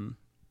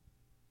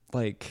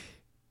like,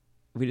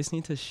 we just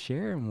need to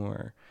share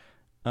more.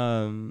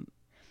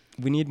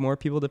 We need more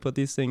people to put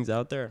these things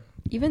out there.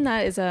 Even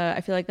that is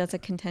I feel like that's a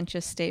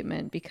contentious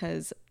statement,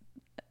 because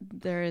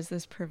there is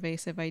this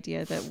pervasive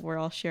idea that we're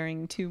all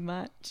sharing too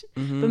much.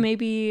 But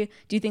maybe,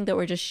 do you think that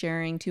we're just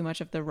sharing too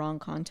much of the wrong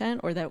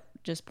content, or that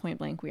just point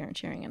blank we aren't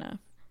sharing enough?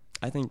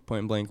 I think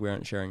point blank we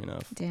aren't sharing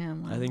enough.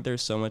 Damn. Wow. I think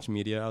there's so much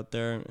media out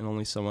there, and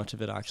only so much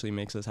of it actually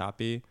makes us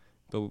happy,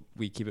 but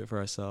we keep it for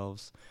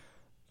ourselves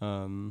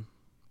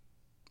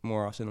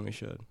more often than we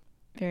should.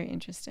 Very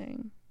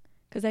interesting.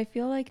 Because I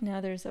feel like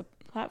now there's a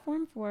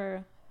platform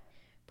for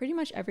pretty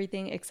much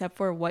everything except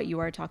for what you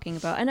are talking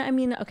about. And I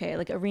mean, okay,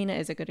 like Arena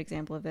is a good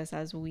example of this,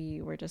 as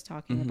we were just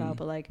talking about,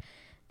 but like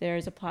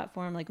there's a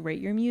platform like Rate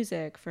Your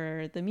Music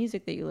for the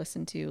music that you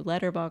listen to,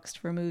 Letterboxd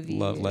for movies.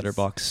 Love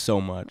Letterboxd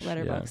so much.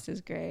 Letterboxd is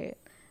great.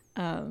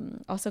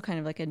 Also kind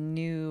of like a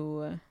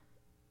new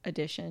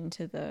addition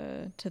to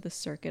the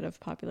circuit of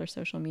popular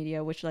social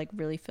media, which like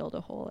really filled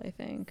a hole, I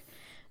think.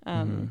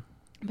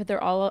 But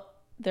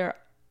there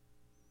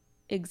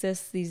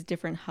exists these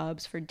different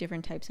hubs for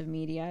different types of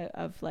media,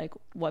 of like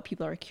what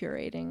people are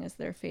curating as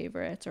their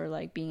favorites, or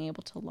like being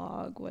able to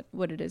log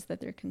what it is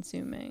that they're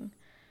consuming.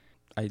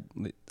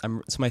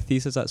 So my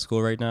thesis at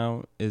school right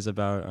now is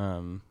about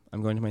I'm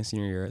going to my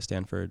senior year at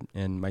Stanford,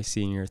 and my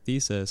senior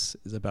thesis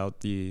is about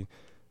the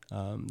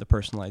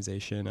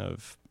personalization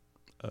of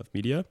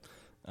media,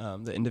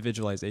 the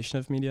individualization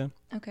of media.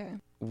 Okay.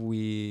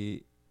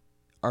 We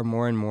are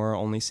more and more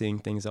only seeing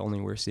things that only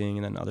we're seeing,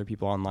 and then other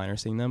people online are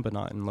seeing them, but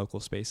not in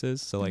local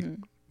spaces. So like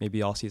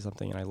maybe I'll see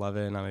something and I love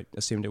it, and I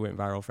assumed it went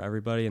viral for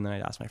everybody, and then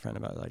I'd ask my friend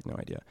about it, like, no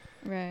idea.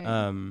 Right.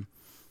 And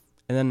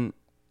then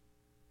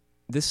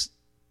this,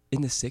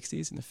 in the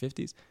 60s, in the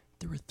 50s,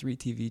 there were 3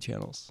 TV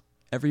channels.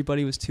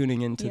 Everybody was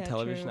tuning into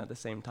television at the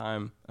same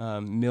time.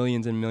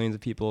 Millions and millions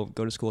of people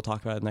go to school,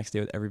 talk about it the next day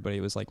with everybody.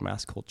 It was like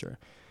mass culture.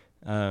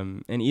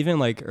 And even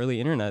like early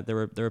internet,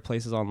 there were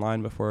places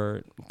online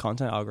before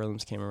content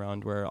algorithms came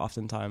around, where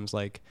oftentimes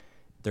like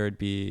there would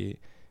be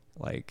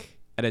like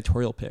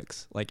editorial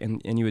picks, like,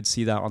 and you would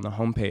see that on the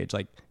homepage,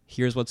 like,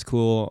 here's what's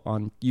cool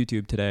on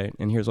YouTube today,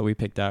 and here's what we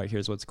picked out,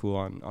 here's what's cool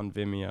on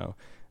Vimeo.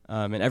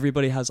 And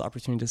everybody has the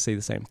opportunity to say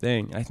the same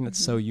thing. And I think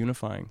that's so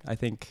unifying. I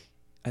think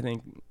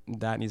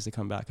that needs to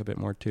come back a bit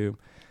more too.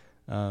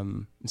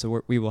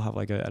 So we will have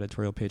like an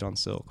editorial page on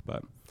Silk,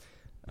 but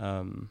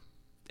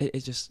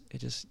it just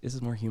this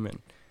is more human.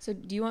 So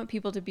do you want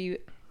people to be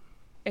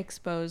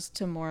exposed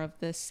to more of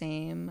the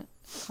same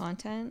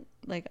content?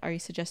 Like, are you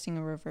suggesting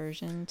a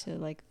reversion to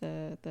like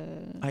the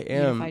I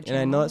am, and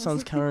I know that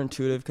sounds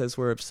counterintuitive because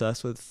we're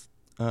obsessed with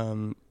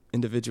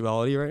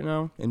individuality right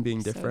now and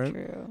being different.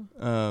 So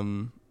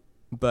true.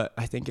 But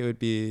I think it would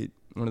be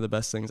one of the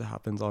best things that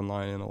happens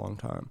online in a long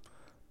time.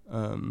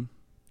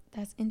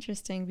 That's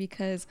interesting,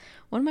 because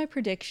one of my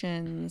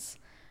predictions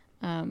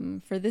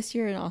for this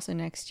year and also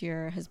next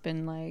year has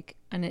been like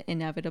an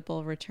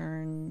inevitable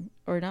return,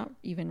 or not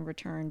even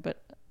return,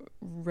 but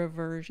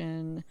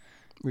retreat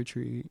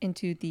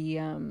into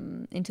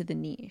the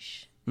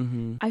niche.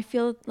 I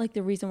feel like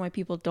the reason why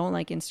people don't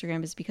like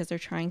Instagram is because they're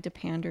trying to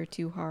pander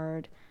too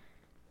hard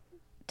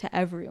to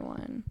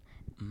everyone.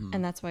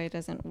 And that's why it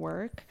doesn't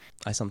work.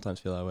 I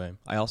sometimes feel that way.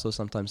 I also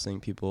sometimes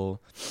think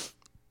people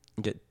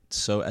get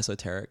so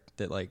esoteric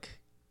that like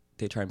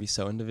they try and be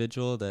so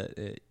individual that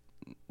it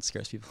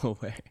scares people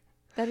away.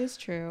 That is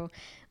true.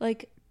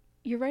 Like,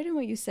 you're right in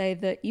what you say,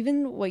 that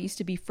even what used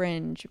to be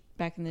fringe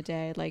back in the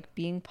day, like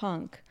being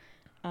punk,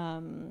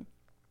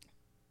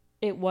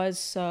 it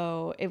was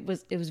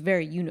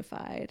very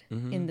unified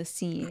in the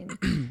scene.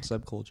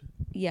 Subculture.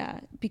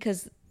 Yeah,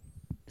 because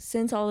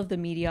since all of the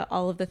media,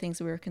 all of the things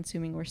that we were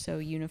consuming were so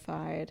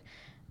unified,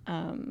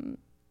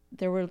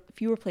 there were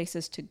fewer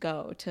places to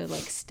go to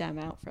like stem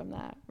out from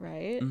that,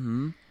 right?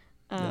 And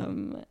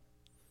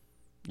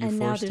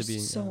now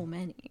there's so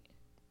many.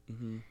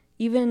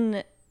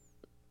 Even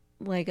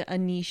like a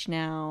niche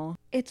now,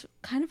 it's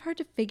kind of hard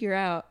to figure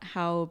out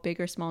how big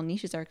or small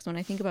niches are. Because when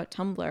I think about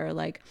Tumblr,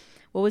 like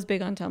what was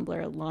big on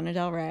Tumblr? Lana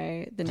Del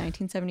Rey, the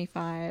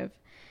 1975.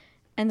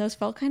 And those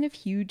felt kind of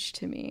huge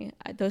to me.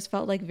 Those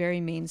felt like very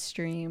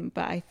mainstream,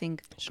 but I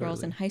think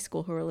girls in high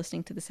school who were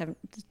listening to the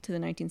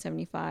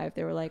 1975,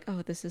 they were like,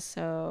 "Oh, this is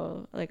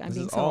so like I'm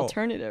being so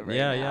alternative right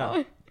now."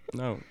 Yeah.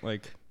 No,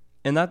 like,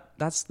 and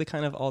that's the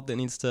kind of alt that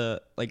needs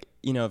to, like,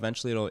 you know,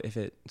 eventually it'll, if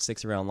it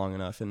sticks around long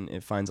enough and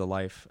it finds a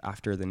life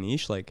after the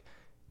niche, like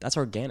that's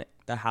organic.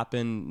 That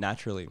happened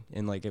naturally,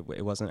 and like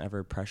it wasn't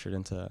ever pressured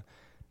into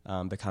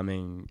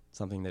becoming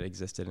something that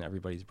existed in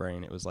everybody's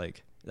brain. It was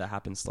like that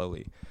happened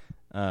slowly.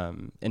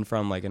 And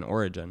from like an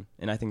origin.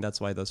 And I think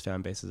that's why those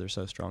fan bases are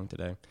so strong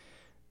today.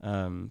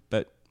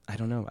 But I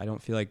don't know. I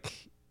don't feel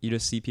like you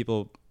just see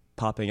people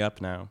popping up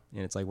now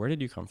and it's like, where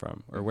did you come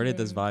from? Or where did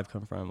this vibe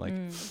come from? Like,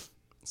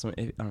 so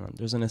I don't know.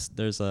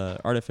 There's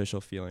a artificial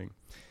feeling.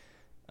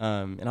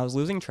 And I was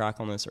losing track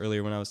on this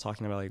earlier when I was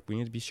talking about like, we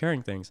need to be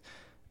sharing things.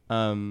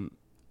 But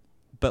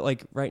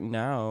like right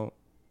now,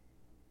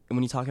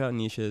 when you talk about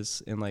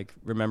niches and like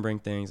remembering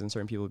things and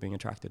certain people being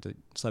attracted to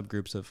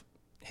subgroups of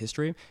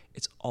history,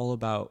 it's all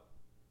about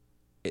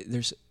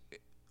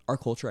our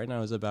culture right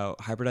now is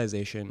about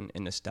hybridization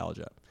and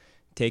nostalgia,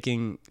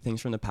 taking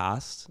things from the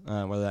past,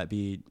 whether that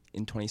be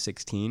in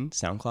 2016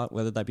 SoundCloud,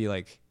 whether that be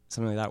like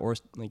something like that, or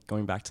like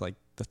going back to like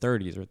the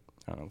 30s or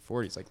I don't know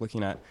 40s, like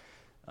looking at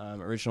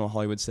original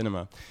Hollywood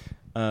cinema,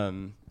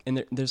 and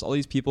there's all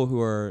these people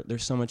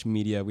there's so much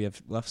media. We have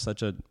left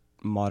such a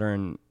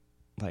modern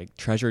like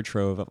treasure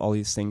trove of all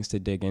these things to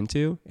dig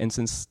into, and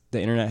since the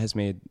internet has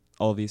made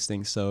all these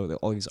things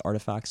all these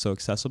artifacts so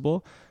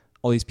accessible,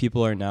 all these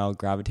people are now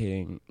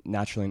gravitating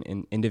naturally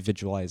and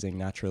individualizing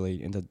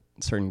naturally into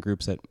certain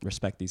groups that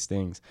respect these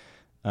things.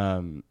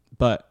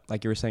 But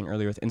like you were saying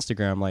earlier with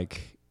Instagram,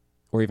 like,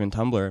 or even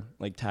Tumblr,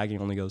 like tagging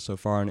only goes so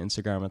far. On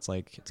Instagram, it's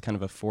like, it's kind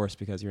of a force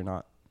because you're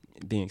not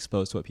being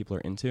exposed to what people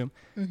are into.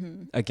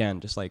 Again,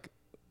 just like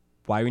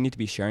why we need to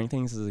be sharing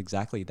things is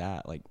exactly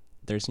that. Like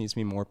there just needs to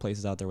be more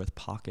places out there with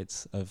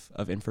pockets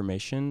of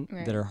information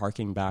that are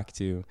harking back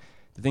to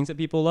the things that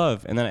people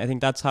love. And then I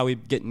think that's how we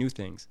get new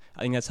things.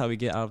 I think that's how we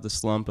get out of the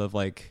slump of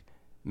like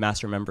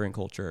mass remembering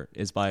culture,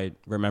 is by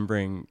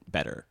remembering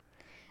better.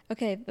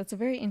 Okay, that's a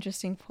very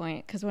interesting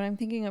point, because what I'm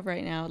thinking of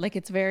right now, like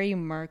it's very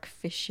Mark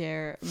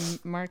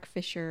Fisher-esque.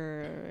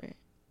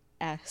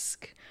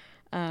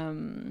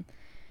 Like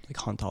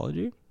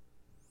hauntology?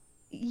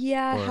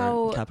 Yeah, or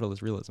how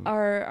capitalist realism.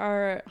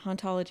 Our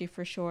hauntology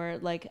for sure.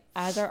 Like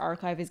as our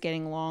archive is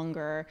getting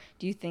longer,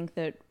 do you think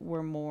that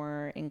we're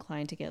more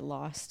inclined to get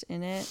lost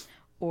in it,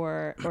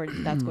 or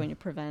that's going to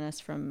prevent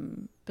us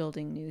from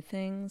building new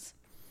things?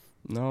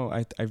 No,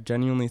 I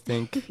genuinely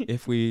think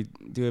if we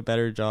do a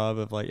better job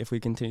of like, if we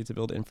continue to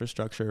build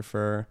infrastructure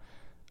for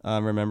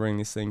remembering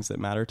these things that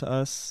matter to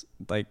us,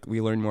 like we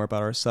learn more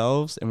about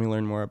ourselves and we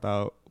learn more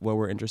about what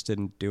we're interested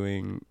in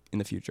doing in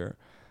the future.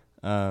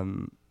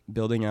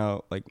 Building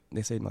out, like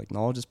they say, like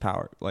knowledge is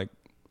power. Like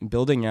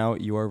building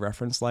out your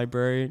reference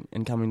library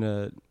and coming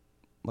to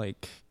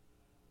like,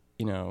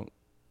 you know,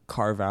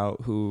 carve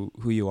out who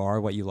you are,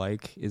 what you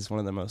like, is one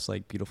of the most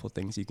like beautiful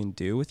things you can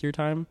do with your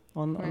time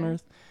on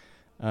Earth.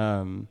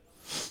 And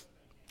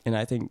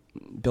I think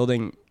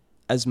building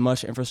as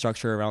much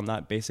infrastructure around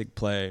that basic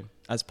play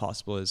as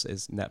possible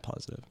is net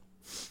positive.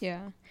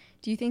 Yeah.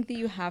 Do you think that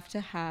you have to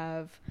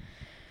have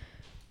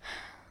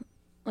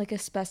like a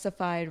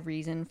specified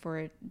reason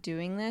for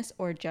doing this,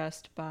 or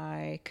just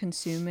by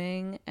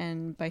consuming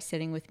and by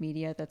sitting with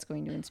media that's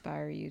going to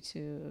inspire you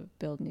to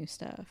build new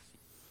stuff?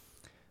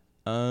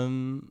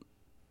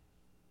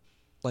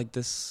 Like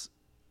this,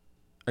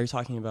 are you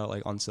talking about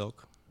like on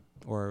Silk,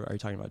 or are you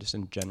talking about just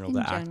in general,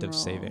 the act of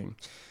saving?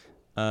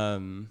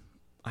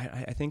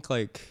 I think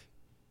like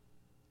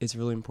it's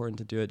really important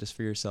to do it just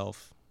for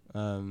yourself,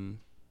 to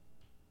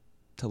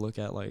look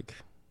at like,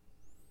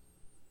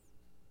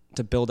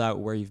 to build out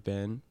where you've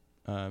been,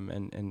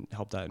 and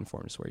help that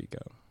inform just where you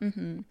go.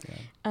 Mm-hmm.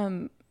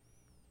 Yeah.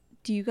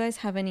 Do you guys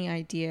have any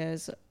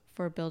ideas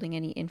for building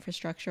any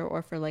infrastructure,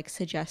 or for like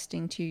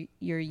suggesting to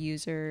your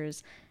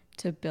users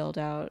to build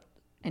out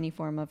any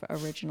form of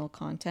original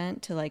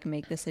content to like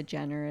make this a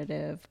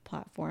generative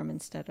platform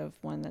instead of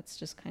one that's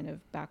just kind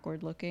of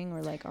backward looking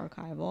or like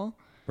archival?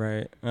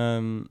 Right.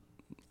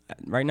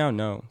 Right now,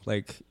 no.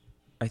 Like,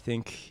 I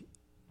think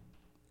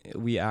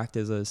we act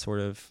as a sort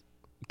of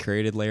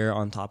curated layer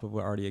on top of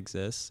what already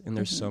exists, and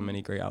there's so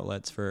many great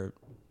outlets for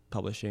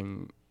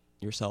publishing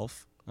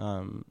yourself,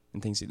 and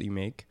things that you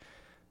make,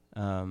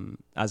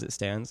 as it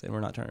stands, and we're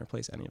not trying to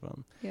replace any of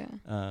them. Yeah.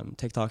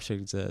 TikTok should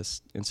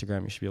exist.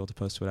 Instagram, you should be able to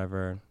post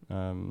whatever.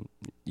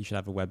 You should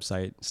have a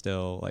website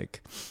still.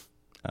 Like,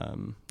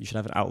 you should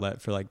have an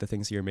outlet for like the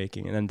things that you're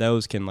making, and then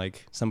those can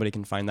like, somebody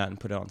can find that and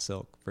put it on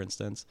Silk, for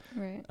instance.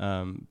 Right.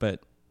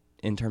 But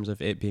in terms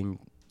of it being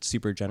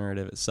super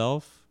generative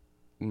itself,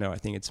 no, I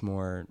think it's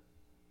more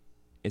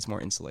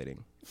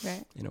insulating,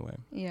 right, in a way.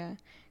 Yeah,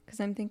 because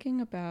I'm thinking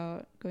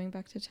about going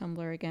back to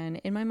Tumblr again.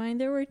 In my mind,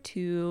 there were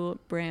two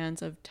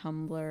brands of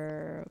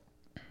Tumblr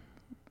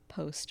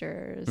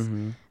posters,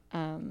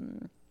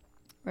 Mm-hmm.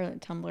 or like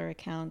Tumblr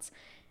accounts,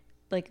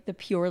 like the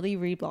purely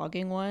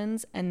reblogging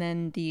ones, and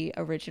then the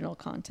original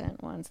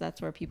content ones.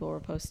 That's where people were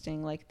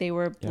posting, like they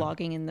were Yeah.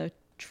 blogging in the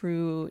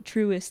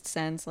truest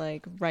sense,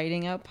 like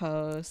writing out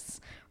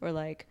posts or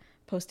like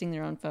posting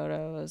their own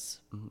photos,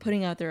 Mm-hmm.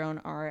 putting out their own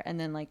art, and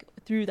then like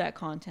through that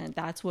content,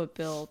 that's what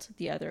built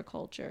the other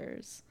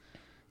cultures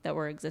that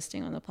were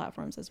existing on the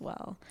platforms as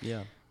well.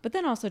 Yeah. But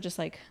then also just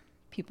like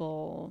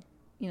people,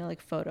 you know,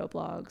 like photo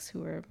blogs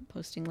who are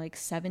posting like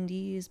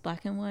 70s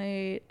black and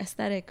white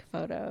aesthetic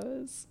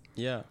photos.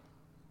 Yeah.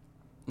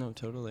 No,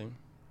 totally.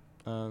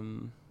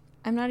 I'm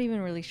not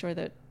even really sure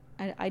that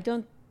I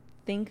don't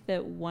think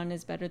that one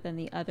is better than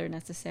the other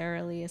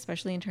necessarily,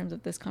 especially in terms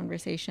of this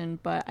conversation.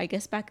 But I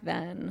guess back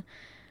then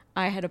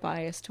I had a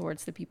bias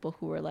towards the people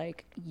who were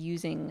like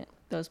using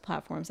those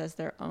platforms as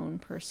their own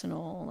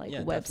personal like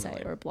website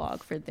definitely. or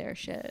blog for their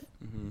shit.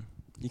 Mm-hmm.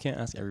 You can't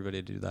ask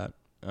everybody to do that.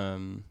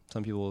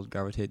 Some people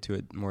gravitate to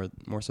it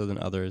more so than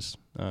others.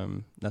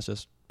 That's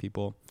just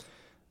people.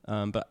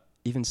 But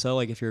even so,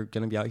 like if you're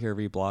gonna be out here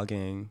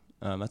reblogging,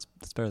 that's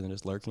better than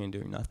just lurking and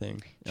doing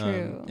nothing.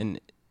 True.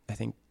 And I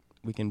think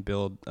we can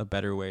build a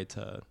better way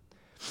to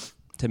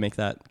make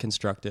that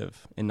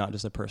constructive and not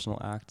just a personal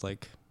act.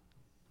 Like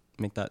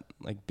make that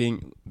like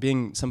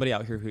being somebody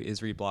out here who is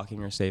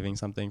reblocking or saving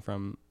something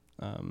from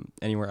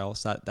anywhere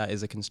else. That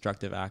is a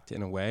constructive act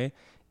in a way,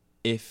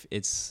 if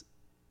it's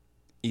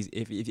easy,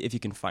 if you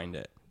can find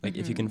it. Like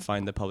if you can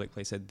find the public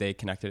place that they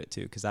connected it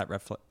to, because that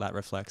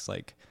reflects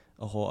like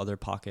a whole other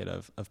pocket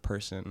of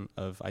person,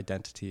 of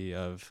identity,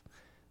 of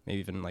maybe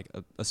even like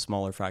a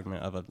smaller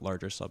fragment of a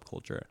larger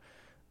subculture.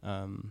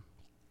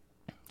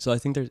 So I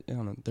think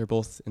they're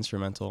both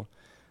instrumental.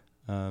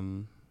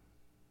 They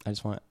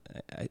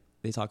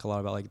talk a lot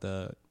about like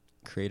the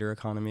creator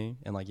economy,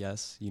 and like,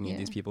 yes, you need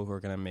these people who are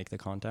going to make the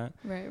content,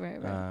 right.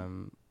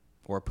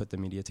 or put the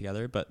media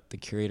together. But the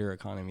creator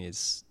economy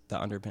is the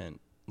underpin,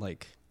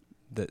 like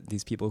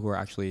these people who are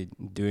actually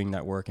doing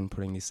that work and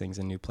putting these things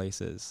in new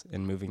places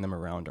and moving them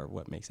around are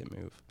what makes it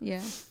move.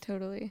 Yeah,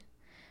 totally.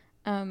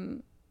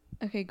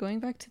 Okay, going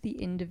back to the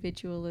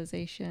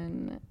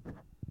individualization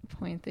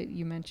point that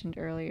you mentioned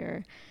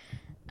earlier,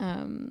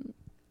 I'm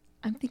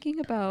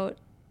thinking about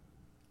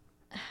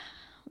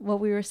what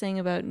we were saying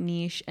about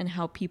niche and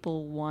how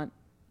people want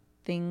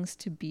things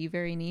to be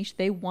very niche.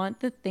 They want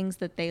the things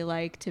that they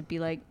like to be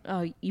like,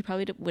 oh, you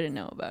probably wouldn't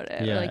know about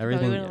it. Yeah, or like you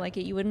probably wouldn't like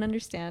it. You wouldn't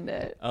understand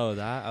it. Oh,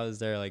 I was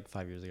there like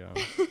 5 years ago.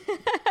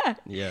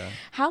 Yeah.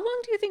 How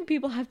long do you think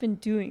people have been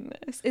doing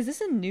this? Is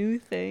this a new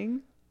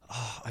thing?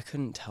 Oh, I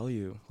couldn't tell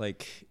you.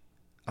 Like,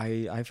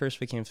 I first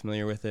became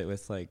familiar with it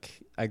with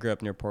like, I grew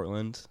up near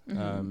Portland,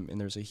 and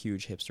there's a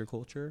huge hipster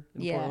culture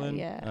in Portland.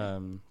 Yeah.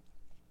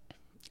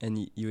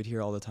 And you would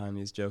hear all the time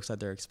these jokes at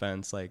their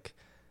expense, like,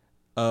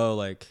 oh,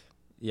 like,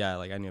 yeah,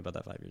 like I knew about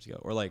that 5 years ago,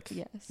 or like,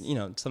 yes, you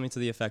know, something to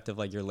the effect of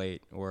like, you're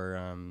late, or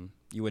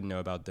you wouldn't know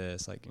about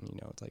this, like, and you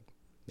know, it's like,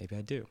 maybe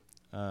I do.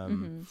 I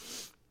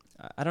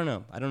don't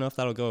know. I don't know if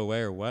that'll go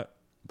away or what,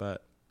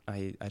 but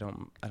I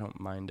don't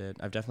mind it.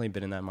 I've definitely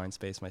been in that mind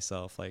space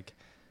myself, like.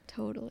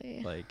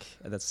 Totally. Like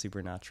that's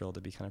super natural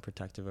to be kind of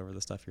protective over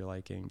the stuff you're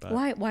liking.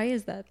 But why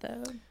is that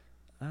though?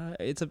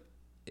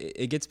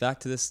 It gets back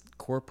to this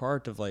core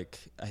part of like,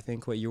 I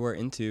think what you are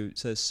into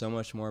says so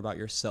much more about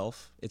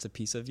yourself. It's a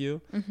piece of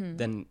you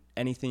than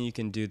anything you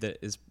can do that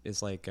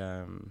is like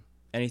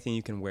anything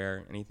you can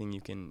wear, anything you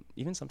can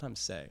even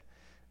sometimes say.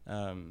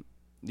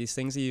 These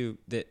things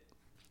that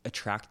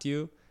attract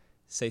you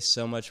say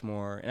so much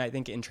more, and I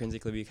think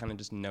intrinsically we kind of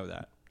just know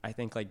that. I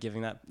think like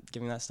giving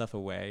that stuff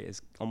away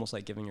is almost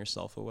like giving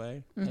yourself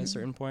away at a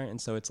certain point,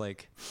 and so it's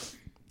like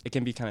it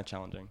can be kind of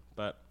challenging.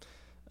 But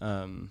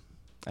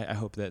I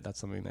hope that that's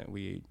something that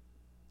we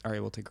are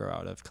able to grow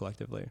out of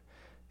collectively,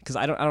 because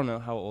I don't know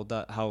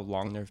how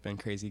long there have been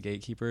crazy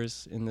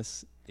gatekeepers in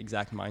this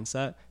exact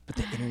mindset, but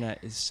the internet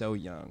is so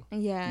young.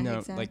 Yeah, you know,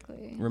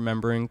 exactly. Like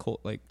remembering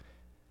like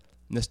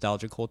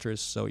nostalgia culture is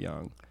so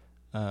young.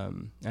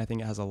 And I think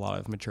it has a lot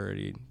of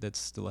maturity that's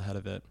still ahead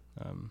of it.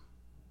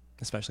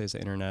 Especially as the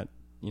internet,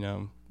 you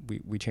know,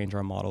 we change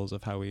our models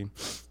of how we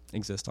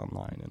exist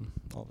online and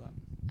all that.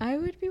 I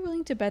would be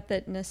willing to bet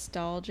that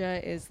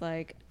nostalgia is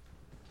like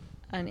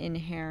an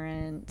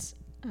inherent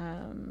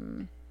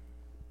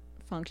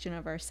function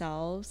of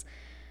ourselves.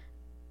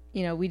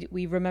 You know,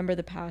 we remember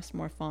the past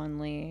more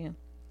fondly.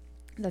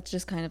 That's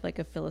just kind of like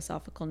a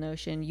philosophical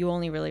notion. You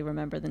only really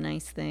remember the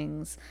nice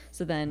things.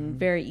 So then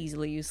very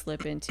easily you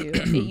slip into,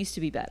 it used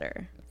to be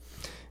better.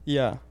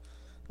 Yeah.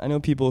 I know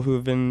people who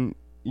have been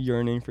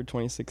yearning for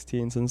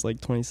 2016 since like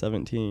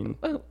 2017.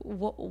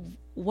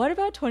 What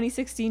about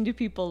 2016 do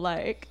people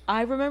like?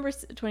 I remember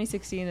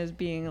 2016 as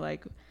being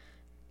like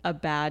a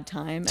bad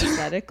time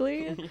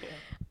aesthetically.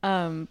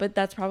 But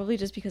that's probably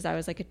just because I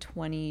was like a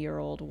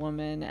 20-year-old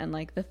woman, and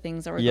like the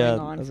things that were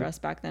going on for us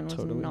back then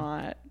was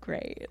not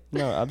great.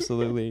 No,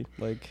 absolutely.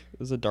 Like it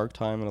was a dark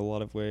time in a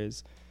lot of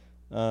ways.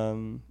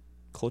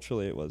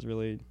 Culturally it was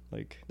really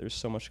like there's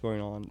so much going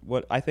on.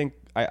 What I think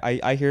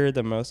I hear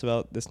the most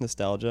about this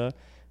nostalgia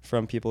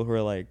from people who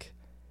are like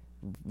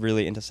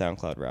really into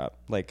SoundCloud rap.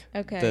 Like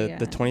Okay, the yeah.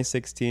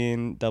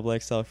 2016 double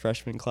XL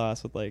freshman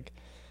class with like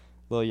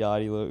Lil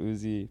Yachty, Lil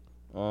Uzi,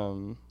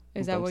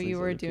 Is a that bunch what of you these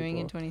were other doing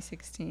in people.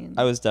 2016?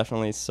 I was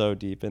definitely so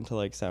deep into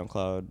like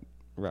SoundCloud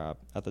rap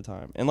at the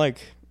time. And like,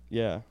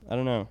 yeah, I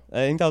don't know. I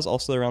think that was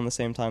also around the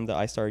same time that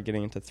I started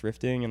getting into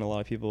thrifting, and a lot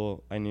of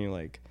people I knew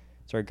like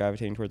started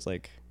gravitating towards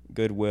like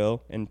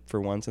Goodwill, and for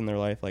once in their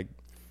life like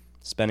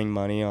spending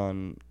money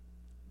on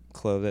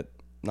clothes that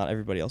not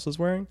everybody else was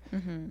wearing.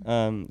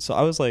 Mm-hmm. So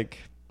I was like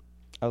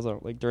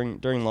like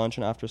during lunch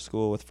and after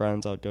school with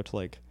friends, I would go to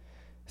like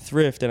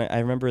thrift, and I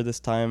remember this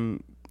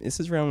time. This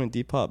is around when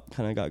Depop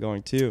kind of got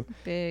going too.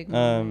 Big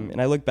moment.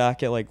 And I look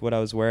back at like what I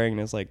was wearing, and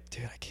it was like,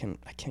 dude, I can't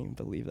even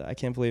believe that. I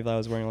can't believe that I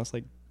was wearing all this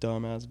like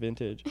dumbass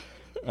vintage.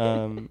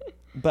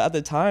 But at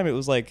the time, it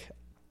was like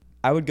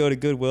I would go to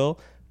Goodwill,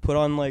 put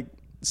on like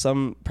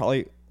some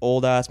probably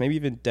old ass, maybe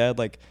even dead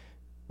like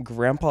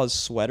grandpa's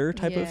sweater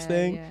type of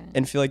thing, Yeah.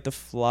 and feel like the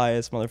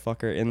flyest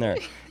motherfucker in there.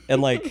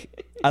 And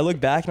like I look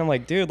back and I'm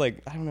like, dude,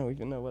 like I don't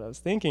even know what I was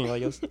thinking.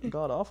 Like it was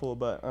god awful,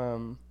 but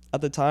at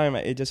the time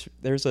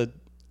there's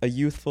a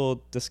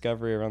youthful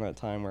discovery around that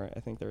time where I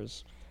think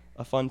there's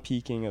a fun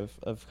peaking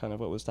of kind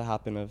of what was to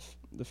happen, of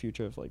the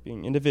future of like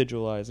being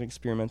individualized and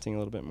experimenting a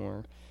little bit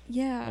more.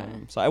 Yeah.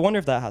 So I wonder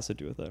if that has to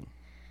do with it.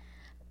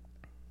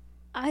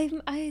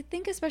 I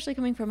think especially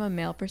coming from a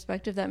male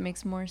perspective that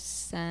makes more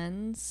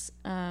sense.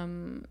 I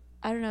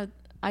don't know.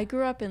 I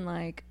grew up in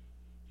like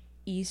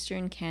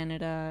Eastern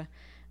Canada.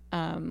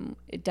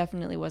 It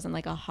definitely wasn't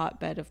like a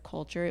hotbed of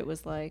culture. It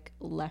was like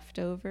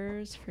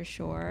leftovers for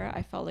sure.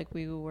 I felt like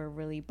we were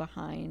really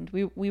behind.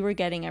 We were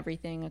getting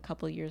everything a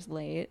couple years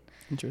late.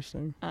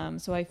 Interesting.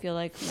 So I feel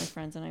like my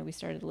friends and I, we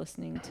started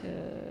listening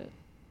to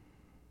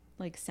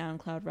like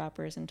SoundCloud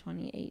rappers in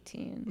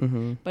 2018.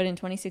 Mm-hmm. But in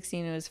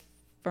 2016 it was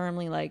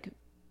firmly like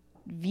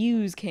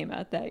Views came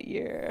out that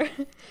year.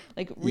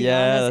 Like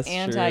Rihanna's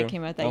Anti true.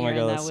 came out that oh year, my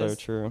God, and that's so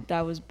true.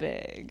 that was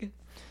big.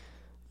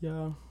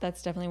 Yeah.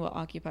 That's definitely what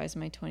occupies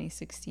my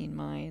 2016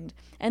 mind.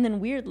 And then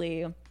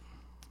weirdly,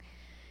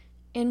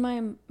 in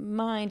my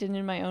mind and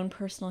in my own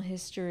personal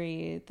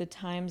history, the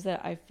times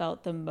that I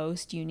felt the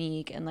most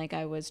unique and like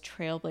I was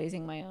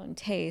trailblazing my own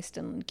taste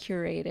and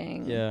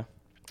curating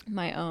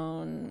my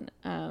own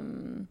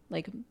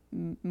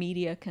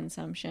media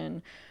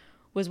consumption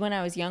was when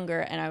I was younger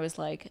and I was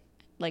like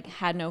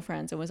had no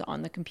friends and was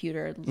on the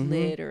computer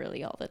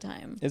literally all the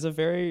time. It's a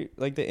very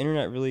like the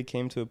internet really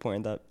came to a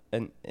point that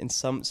and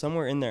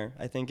somewhere in there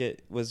I think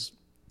it was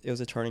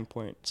a turning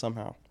point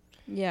somehow.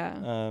 Yeah.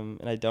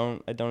 And I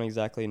don't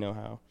exactly know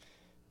how,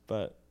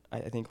 but I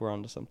think we're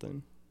onto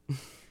something.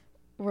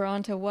 We're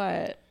onto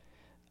what?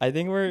 I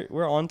think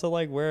we're onto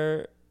like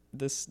where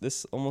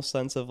this almost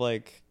sense of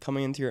like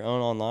coming into your own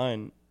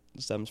online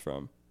stems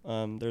from.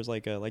 There's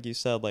like like you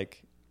said,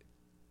 like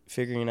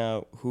figuring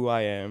out who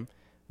I am,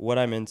 what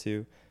I'm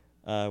into,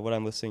 what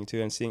I'm listening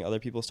to, and seeing other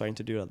people starting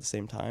to do it at the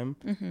same time.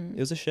 Mm-hmm. It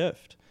was a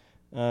shift.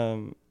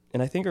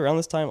 And I think around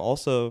this time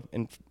also,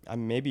 and I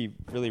may be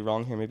really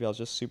wrong here, maybe I was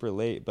just super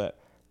late, but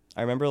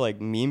I remember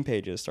like meme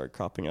pages started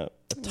cropping up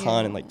a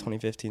ton in like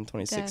 2015,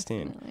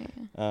 2016.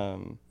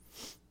 Definitely.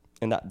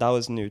 And that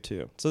was new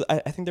too. So I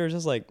think there was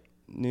just like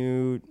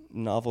new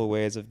novel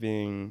ways of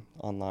being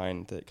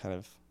online that kind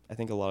of, I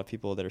think a lot of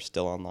people that are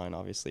still online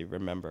obviously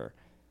remember,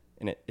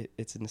 and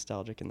it's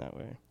nostalgic in that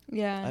way.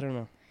 Yeah. I don't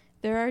know.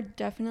 There are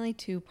definitely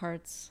two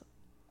parts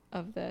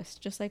of this,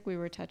 just like we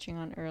were touching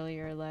on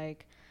earlier,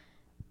 like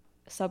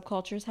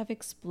subcultures have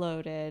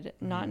exploded,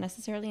 not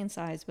necessarily in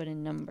size, but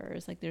in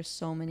numbers. Like there's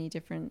so many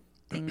different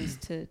things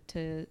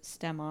to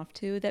stem off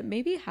to that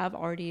maybe have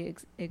already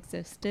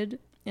existed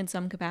in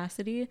some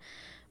capacity,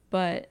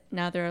 but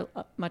now they're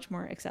much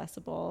more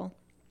accessible.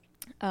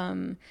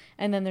 And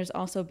then there's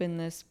also been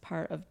this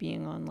part of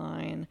being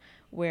online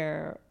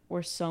where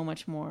we're so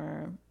much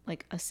more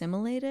like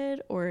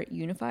assimilated or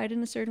unified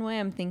in a certain way.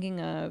 I'm thinking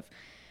of,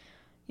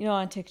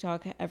 on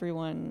TikTok,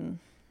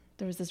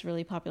 there was this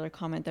really popular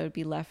comment that would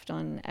be left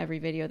on every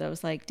video that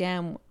was like,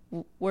 damn,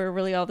 we're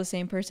really all the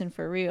same person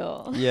for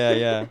real.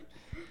 Yeah.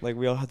 Like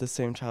we all had the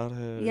same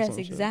childhood. Yes,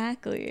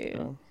 exactly.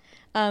 Oh.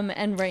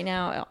 And right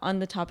now on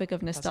the topic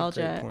of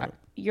nostalgia,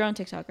 you're on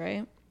TikTok,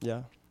 right?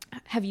 Yeah.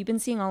 Have you been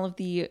seeing all of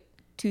the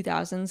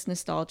 2000s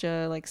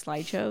nostalgia like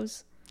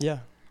slideshows? Yeah.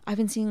 I've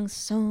been seeing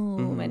so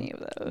many of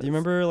those. Do you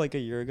remember like a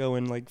year ago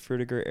when like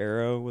Frutiger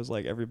Arrow was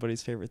like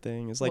everybody's favorite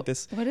thing? It's like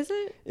this. What is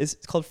it? It's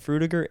called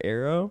Frutiger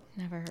Arrow.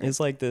 Never heard. It's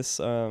like this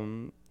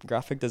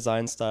graphic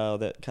design style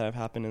that kind of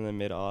happened in the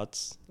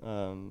mid-aughts.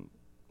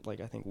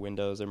 Like I think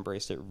Windows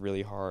embraced it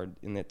really hard,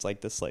 and it's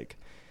like this like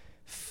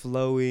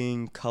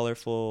flowing,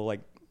 colorful,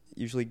 like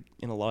usually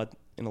in a lot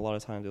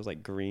of times it was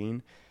like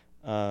green.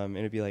 And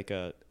it'd be like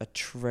a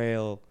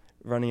trail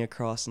running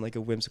across in like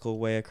a whimsical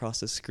way across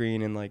the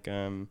screen, and like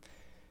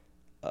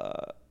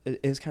it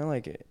was kind of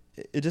like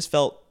it just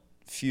felt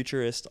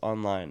futurist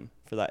online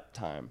for that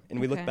time. And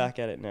we look back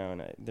at it now,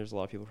 and there's a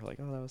lot of people who are like,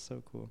 oh, that was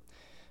so cool.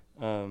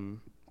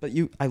 But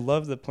I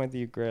love the point that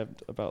you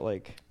grabbed about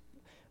like,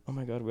 oh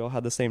my God, we all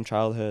had the same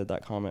childhood,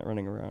 that comment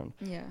running around.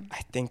 Yeah.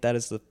 I think that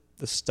is the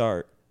the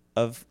start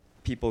of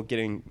people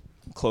getting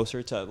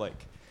closer to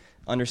like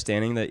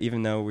understanding that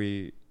even though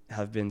we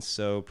have been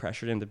so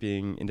pressured into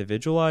being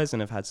individualized and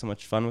have had so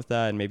much fun with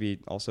that, and maybe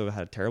also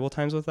had terrible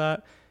times with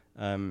that,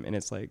 and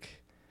it's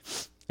like,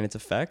 and its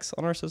effects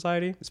on our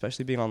society,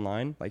 especially being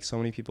online, like so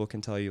many people can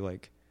tell you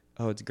like,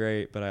 oh, it's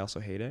great, but I also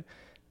hate it.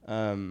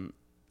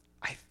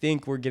 I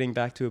think we're getting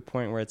back to a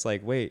point where it's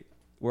like, wait,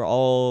 we're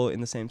all in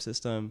the same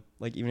system.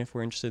 Like, even if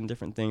we're interested in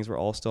different things, we're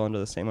all still under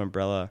the same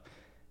umbrella.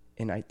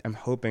 And I'm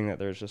hoping that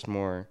there's just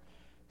more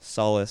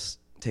solace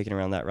taken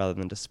around that rather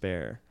than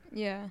despair.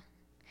 Yeah.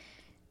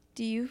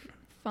 Do you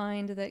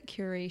find that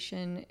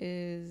curation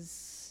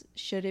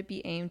should it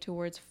be aimed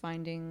towards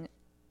finding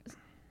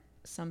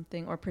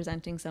something or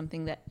presenting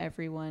something that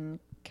everyone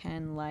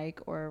can like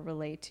or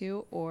relate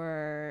to,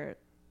 or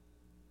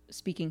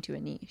speaking to a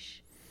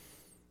niche?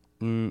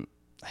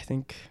 I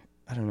think,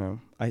 I don't know.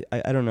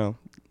 I don't know.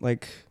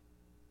 Like,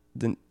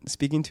 the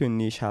speaking to a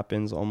niche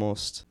happens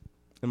almost,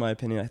 in my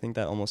opinion, I think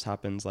that almost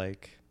happens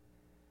like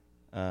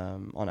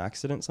on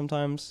accident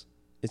sometimes.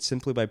 It's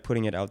simply by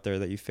putting it out there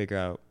that you figure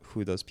out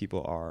who those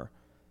people are,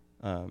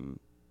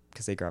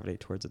 because they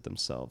gravitate towards it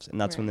themselves. And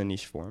that's when the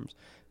niche forms.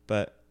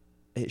 But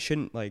it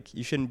shouldn't, like,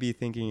 you shouldn't be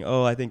thinking,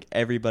 oh, I think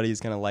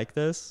everybody's going to like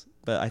this.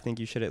 But I think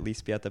you should at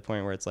least be at the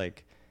point where it's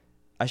like,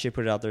 I should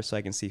put it out there so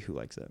I can see who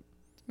likes it.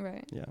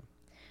 Right. Yeah.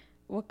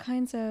 What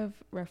kinds of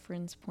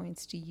reference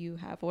points do you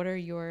have? What are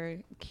your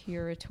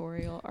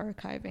curatorial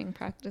archiving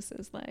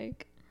practices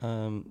like?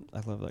 I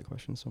love that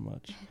question so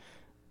much.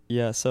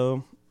 Yeah,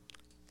 so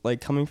like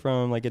coming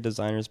from like a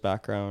designer's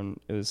background,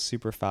 it was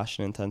super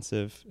fashion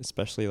intensive,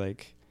 especially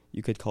like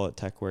you could call it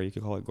tech wear, you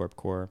could call it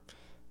gorpcore,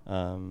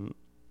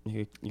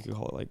 you could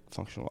call it like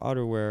functional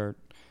outerwear.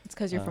 It's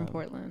because you're from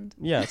Portland.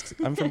 Yeah,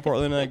 I'm from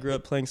Portland and I grew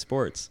up playing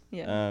sports.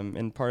 Yeah.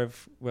 And part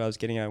of what I was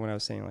getting at when I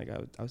was saying like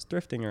I was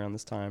thrifting around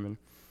this time, and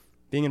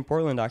being in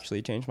Portland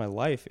actually changed my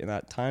life in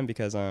that time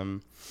because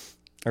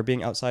or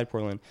being outside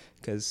Portland,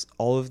 because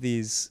all of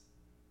these,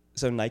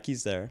 so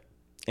Nike's there,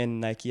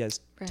 and Nike has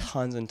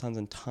tons and tons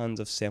and tons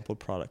of sampled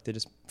product. It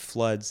just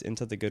floods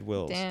into the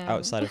Goodwills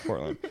outside of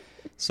Portland.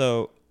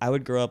 So I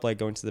would grow up like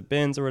going to the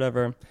bins or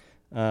whatever,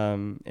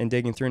 and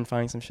digging through and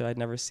finding some shit I'd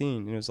never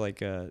seen. And it was like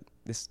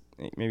this,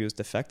 maybe it was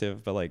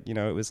defective, but like, you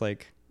know, it was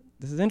like,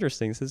 this is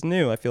interesting, this is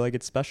new, I feel like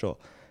it's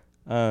special.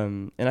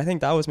 And I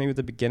think that was maybe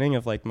the beginning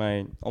of like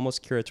my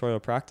almost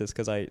curatorial practice,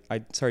 because I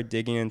started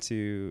digging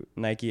into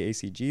Nike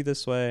ACG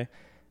this way.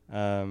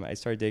 I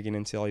started digging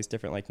into all these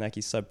different like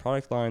Nike sub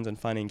product lines and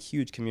finding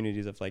huge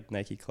communities of like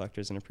Nike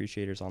collectors and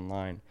appreciators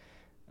online,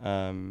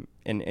 and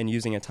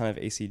using a ton of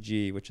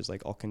ACG, which is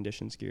like all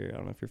conditions gear. I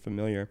don't know if you're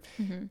familiar.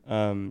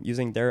 Mm-hmm.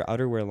 Using their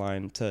outerwear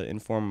line to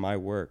inform my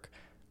work.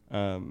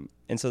 And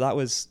so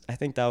I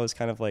think that was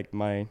kind of like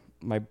my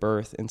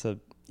birth into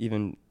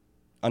even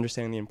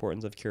understanding the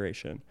importance of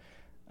curation.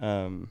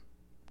 And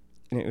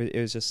it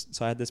was just,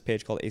 so I had this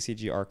page called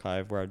ACG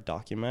Archive where I would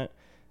document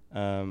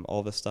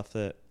all the stuff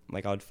that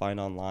like I would find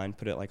online,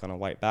 put it like on a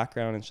white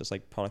background. It's just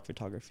like product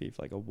photography,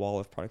 like a wall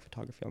of product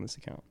photography on this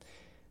account.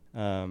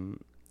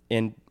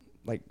 And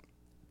like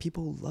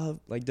people love,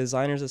 like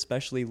designers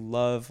especially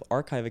love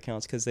archive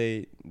accounts because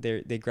they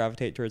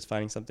gravitate towards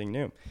finding something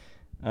new.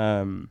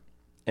 And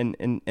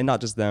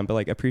not just them, but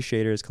like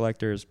appreciators,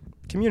 collectors,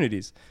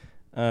 communities.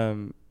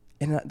 And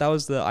that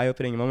was the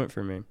eye-opening moment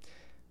for me.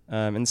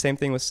 And the same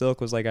thing with Silk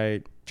was like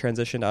I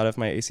transitioned out of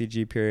my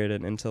ACG period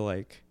and into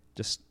like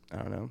just, I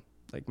don't know,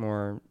 like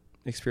more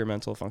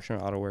experimental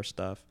functional outerwear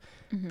stuff.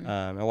 Mm-hmm.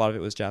 A lot of it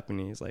was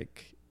Japanese.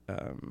 Like,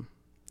 are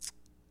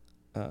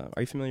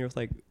you familiar with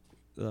like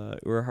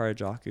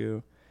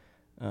Uraharajaku?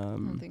 I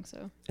don't think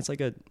so. It's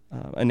like a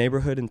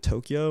neighborhood in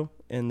Tokyo,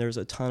 and there's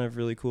a ton of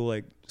really cool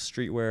like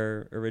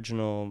streetwear,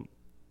 original,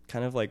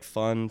 kind of like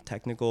fun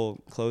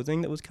technical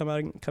clothing that was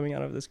coming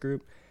out of this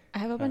group. I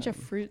have a bunch of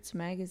Fruits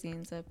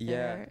magazines up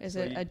there. Is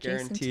so it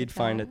adjacent guaranteed to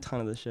find that? a ton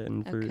of the shit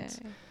in Fruits.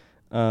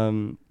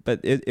 Okay. But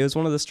it was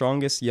one of the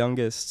strongest,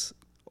 youngest,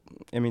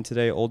 I mean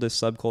today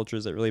oldest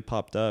subcultures that really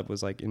popped up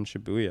was like in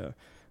Shibuya.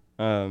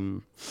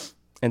 And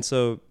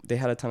so they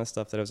had a ton of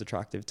stuff that was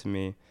attractive to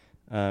me.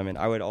 And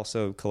I would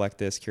also collect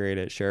this, curate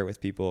it, share it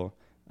with people.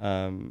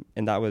 And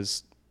that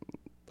was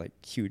like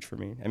huge for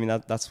me. I mean,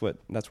 that's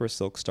where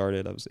Silk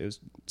started. It was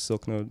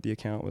Silknode, the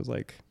account was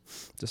like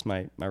just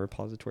my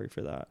repository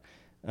for that.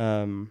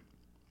 And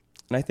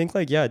I think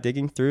like, yeah,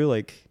 digging through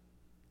like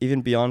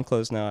even beyond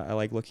clothes now, I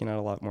like looking at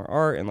a lot more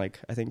art. And like,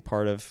 I think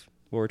part of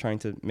what we're trying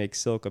to make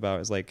Silk about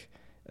is like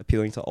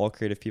appealing to all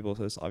creative people.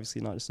 So it's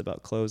obviously not just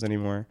about clothes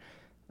anymore.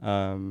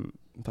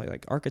 But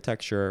like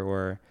architecture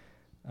or,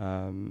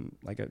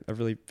 like a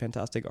really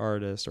fantastic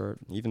artist or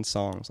even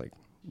songs like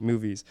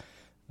movies.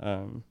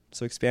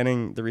 So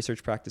expanding the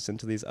research practice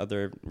into these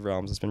other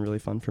realms has been really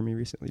fun for me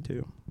recently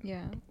too.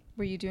 Yeah.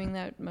 Were you doing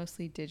that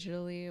mostly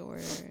digitally or?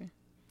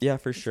 Yeah,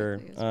 for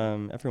sure.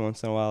 Well? Every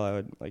once in a while I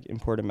would like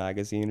import a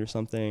magazine or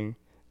something.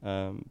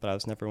 But I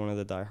was never one of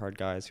the diehard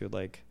guys who would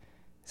like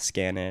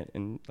scan it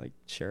and like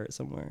share it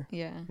somewhere.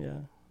 Yeah.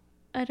 Yeah.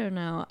 I don't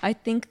know. I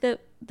think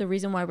that the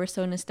reason why we're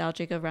so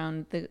nostalgic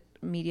around the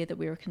media that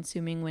we were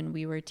consuming when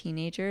we were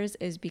teenagers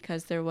is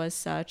because there was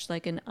such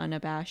like an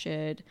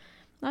unabashed,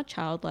 not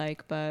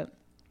childlike, but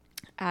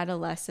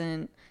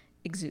adolescent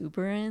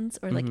exuberance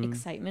or like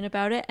excitement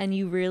about it, and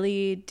you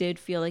really did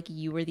feel like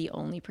you were the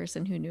only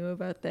person who knew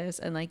about this,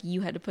 and like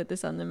you had to put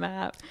this on the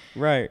map.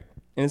 Right.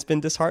 And it's been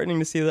disheartening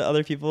to see that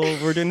other people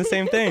were doing the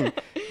same thing.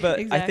 But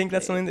Exactly. I think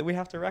that's something that we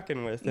have to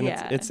reckon with. And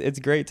Yeah. it's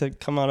great to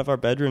come out of our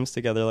bedrooms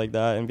together like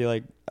that and be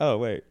like, oh,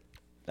 wait,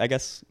 I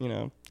guess, you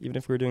know, even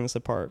if we were doing this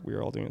apart, we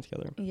were all doing it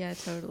together. Yeah,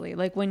 totally.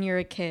 Like when you're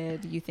a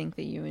kid, you think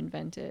that you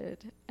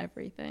invented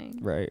everything.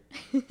 Right.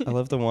 I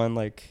love the one,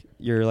 like,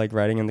 you're, like,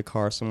 riding in the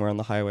car somewhere on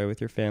the highway with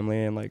your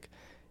family and, like,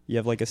 you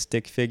have, like, a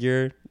stick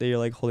figure that you're,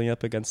 like, holding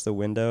up against the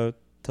window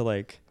to,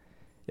 like,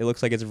 it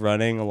looks like it's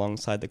running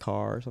alongside the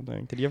car or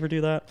something. Did you ever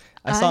do that?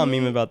 I saw a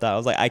meme about that. I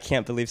was like, I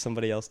can't believe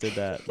somebody else did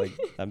that. Like,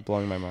 that's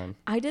blowing my mind.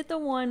 I did the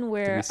one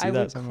where I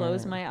would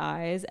close or? my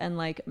eyes and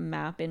like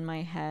map in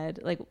my head.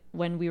 Like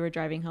when we were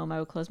driving home, I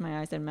would close my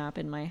eyes and map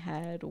in my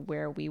head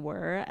where we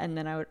were. And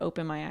then I would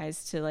open my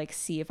eyes to like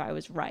see if I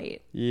was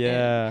right.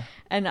 Yeah.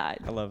 And I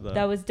love that.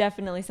 That was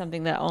definitely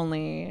something that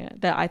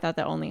I thought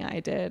that only I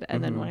did.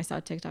 And then when I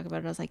saw TikTok about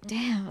it, I was like,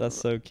 damn. That's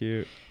so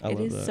cute. It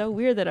is so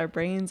weird that our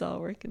brains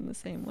all work in the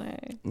same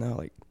way. No,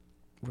 like,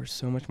 we're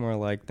so much more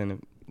alike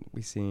than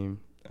we seem.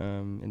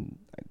 And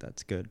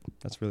that's good.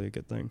 That's really a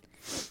good thing.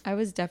 I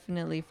was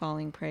definitely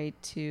falling prey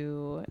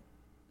to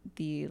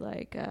the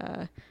like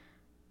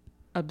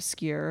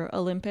obscure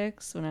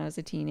Olympics when I was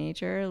a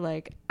teenager.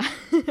 Like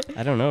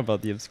I don't know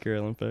about the obscure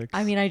Olympics.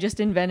 I mean, I just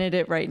invented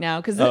it right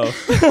now because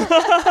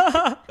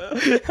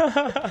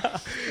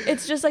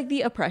it's just like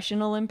the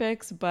oppression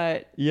Olympics,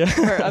 but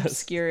for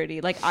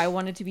obscurity. Like I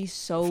wanted to be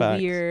so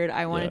weird.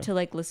 I wanted to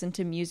like listen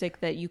to music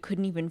that you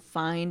couldn't even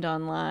find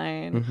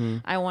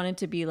online. I wanted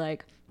to be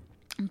like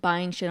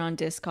buying shit on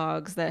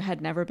Discogs that had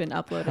never been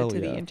uploaded to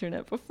the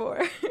internet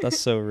before. That's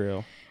so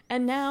real.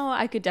 And now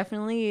I could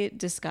definitely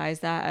disguise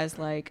that as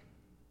like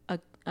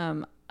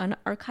an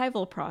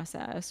archival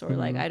process, or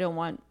like I don't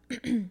want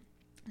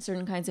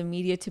certain kinds of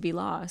media to be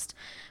lost.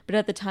 But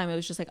at the time it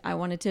was just like I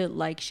wanted to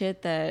like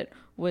shit that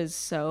was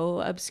so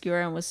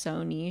obscure and was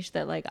so niche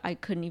that like I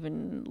couldn't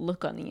even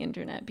look on the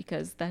internet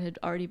because that had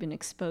already been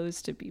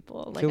exposed to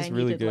people. Like I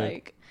needed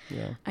really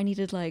good. I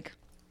needed like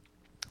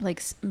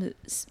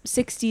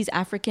 60s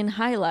African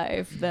high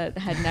life that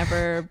had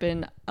never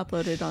been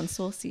uploaded on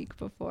Soulseek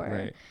before.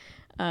 Right.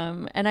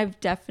 And I've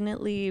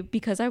definitely,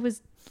 because I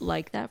was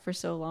like that for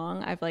so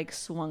long, I've like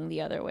swung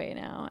the other way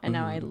now. And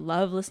now I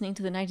love listening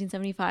to the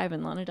 1975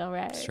 and Lana Del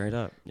Rey. Straight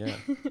up. Yeah.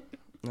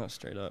 No,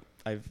 straight up.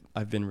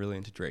 I've been really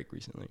into Drake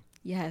recently.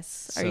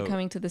 Yes. Are you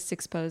coming to the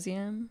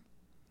Sixposium?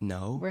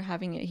 No. We're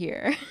having it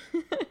here.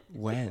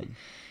 When?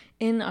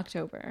 In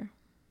October.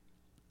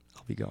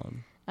 I'll be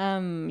gone.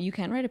 You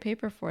can write a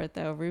paper for it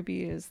though.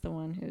 Ruby is the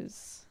one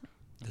who's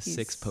the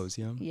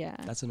Sixposium. Yeah,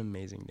 that's an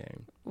amazing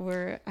name.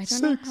 I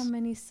don't know how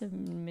many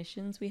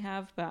submissions we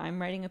have, but I'm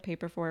writing a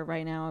paper for it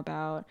right now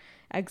about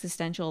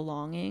existential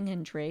longing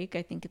and Drake.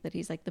 I think that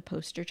he's like the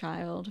poster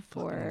child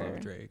for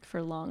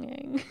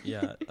longing.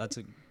 Yeah, that's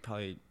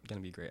probably gonna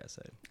be a great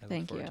essay.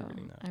 Thank you.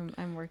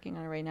 I'm working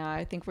on it right now.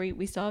 I think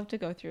we still have to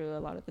go through a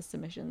lot of the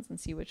submissions and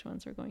see which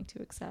ones we're going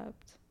to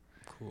accept.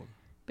 Cool.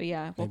 But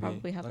yeah, we'll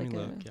probably have let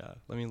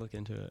me look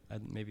into it.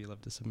 I'd maybe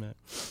love to submit.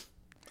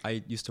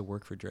 I used to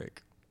work for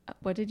Drake.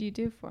 What did you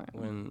do for him?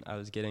 When I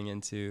was getting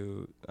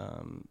into,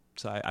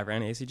 so I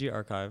ran an ACG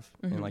archive,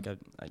 and like a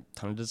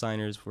ton of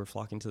designers were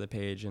flocking to the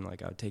page, and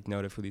like I would take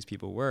note of who these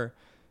people were,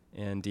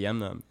 and DM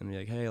them and be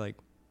like, hey, like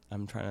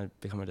I'm trying to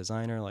become a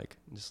designer, like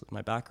just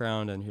my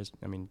background, and do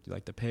you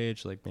like the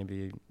page, like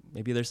maybe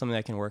there's something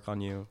I can work on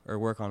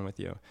with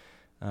you.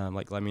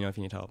 Like let me know if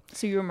you need help.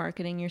 So you were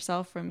marketing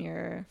yourself from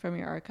your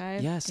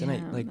archive? Yes. Damn,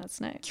 and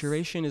that's nice.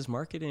 Curation is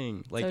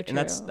marketing. Like, so and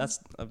that's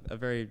a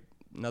very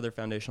another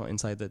foundational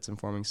insight that's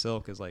informing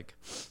Silk is like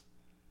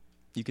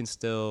you can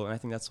still, and I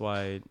think that's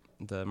why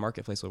the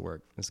marketplace will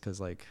work, is because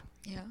like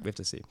we have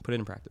to put it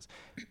in practice.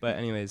 But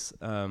anyways,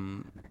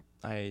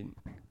 I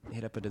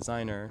hit up a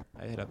designer.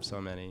 I hit up so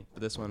many,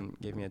 but this one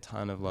gave me a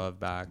ton of love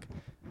back.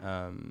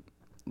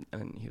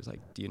 And he was like,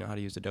 do you know how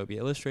to use Adobe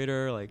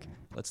Illustrator? Like,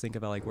 let's think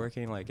about like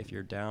working, like if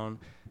you're down.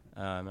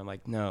 I'm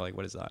like, no, like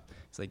what is that?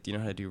 It's like, do you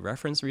know how to do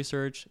reference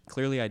research?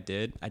 Clearly I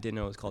did. I didn't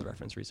know it was called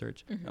reference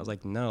research. I was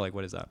like, no, like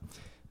what is that?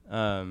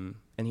 And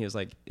he was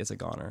like, it's a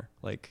goner.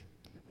 Like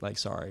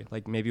sorry.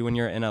 Like maybe when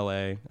you're in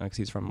LA, because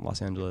he's from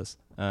Los Angeles,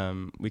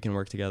 we can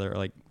work together or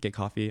like get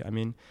coffee. I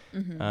mean,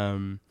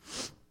 and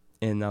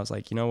I was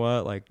like, you know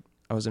what? Like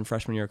I was in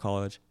freshman year of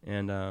college,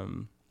 and I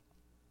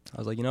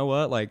was like, you know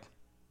what? Like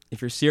if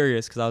you're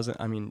serious, because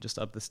just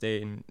up the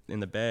state in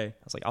the Bay,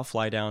 I was like, I'll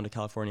fly down to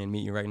California and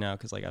meet you right now,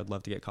 because like I'd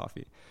love to get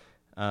coffee.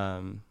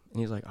 And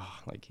he was like, oh,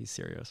 like he's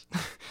serious.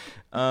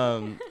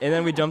 And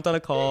then we jumped on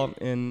a call,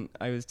 and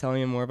I was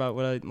telling him more about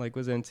what I like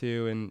was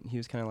into, and he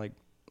was kind of like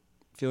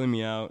feeling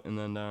me out. And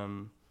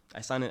then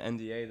I signed an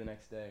NDA the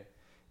next day,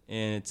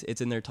 and it's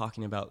in there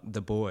talking about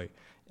The Boy.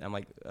 I'm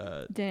like,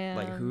 Damn.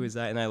 like, who is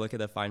that? And I look at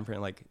the fine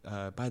print, like,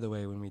 by the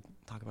way, when we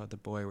talk about the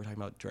boy, we're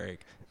talking about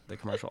Drake, the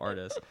commercial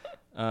artist.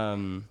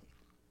 And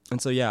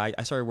so, yeah,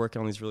 I started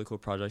working on these really cool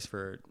projects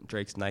for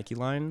Drake's Nike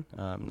line,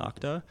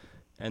 Nocta.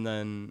 And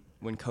then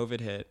when COVID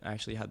hit, I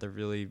actually had the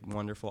really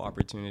wonderful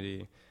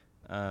opportunity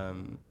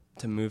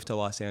to move to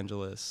Los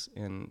Angeles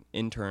and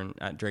intern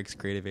at Drake's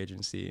creative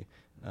agency,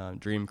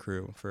 Dream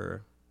Crew,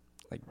 for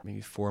like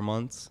maybe 4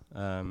 months,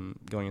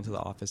 going into the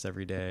office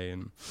every day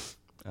and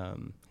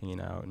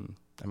hanging out. And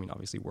I mean,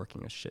 obviously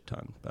working a shit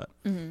ton, but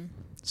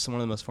it's one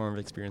of the most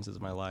formative experiences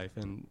of my life.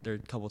 And there are a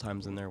couple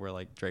times in there where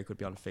like Drake would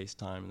be on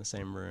FaceTime in the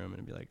same room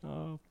and be like,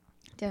 oh,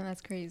 damn,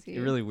 that's crazy.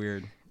 it's really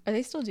weird. Are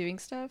they still doing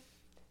stuff?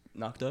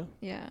 Nocta?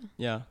 Yeah.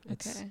 Yeah.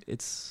 Okay.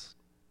 It's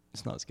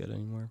not as good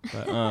anymore,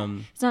 but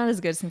it's not as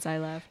good since I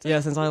left.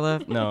 Yeah, since I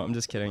left. No, I'm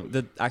just kidding.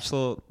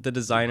 The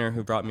designer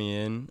who brought me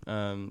in,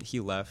 he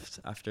left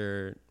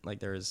after like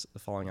there was a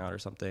falling out or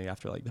something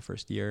after like the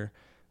first year.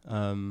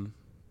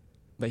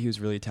 But he was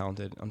really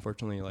talented.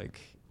 Unfortunately, like,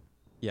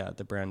 yeah,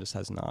 the brand just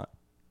has not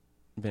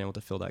been able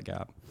to fill that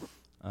gap.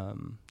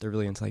 They're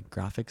really into like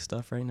graphic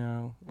stuff right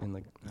now and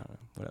like, I don't know,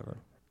 whatever.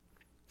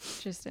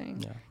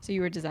 Interesting. Yeah. So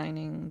you were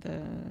designing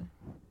the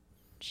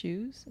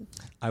shoes?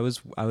 I was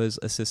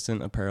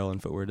assistant apparel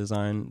and footwear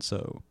design,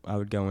 so I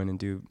would go in and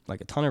do like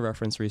a ton of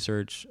reference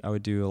research. I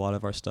would do a lot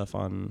of our stuff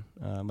on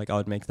like I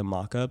would make the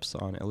mock-ups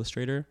on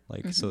Illustrator,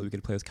 like so that we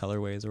could play with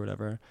colorways or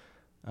whatever.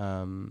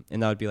 And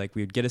that would be like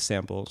we would get a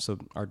sample, so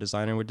our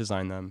designer would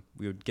design them.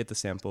 We would get the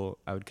sample.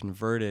 I would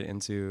convert it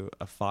into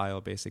a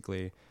file,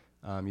 basically,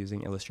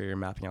 using Illustrator,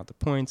 mapping out the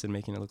points and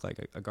making it look like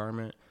a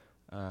garment.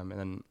 And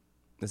then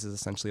this is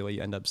essentially what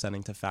you end up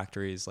sending to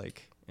factories,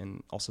 like,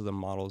 and also the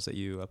models that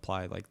you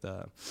apply like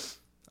the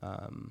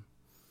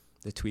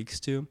tweaks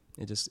to.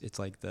 It's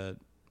like the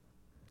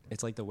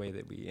way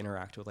that we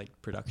interact with like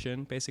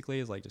production, basically,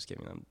 is like just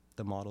giving them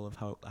the model of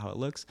how it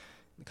looks,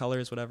 the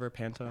colors, whatever,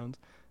 Pantones.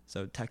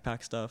 So tech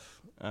pack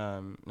stuff.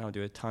 And I'll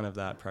do a ton of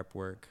that prep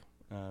work,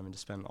 and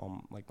just spend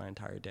all like my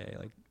entire day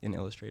like in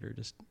Illustrator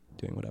just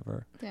doing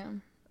whatever.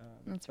 Damn.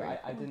 That's right.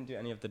 I didn't do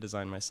any of the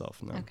design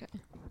myself. No. Okay.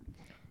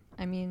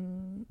 I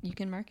mean, you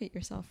can market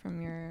yourself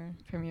from your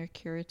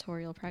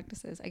curatorial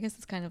practices. I guess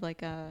it's kind of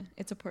like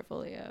it's a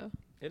portfolio.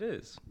 It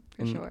is.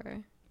 For sure.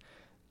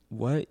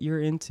 What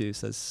you're into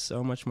says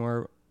so much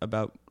more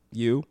about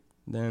you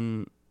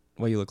than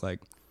what you look like.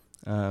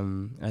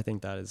 I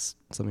think that is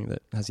something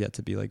that has yet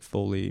to be like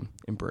fully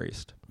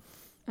embraced.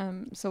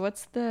 So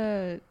what's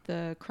the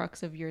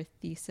crux of your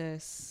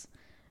thesis?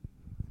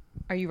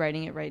 Are you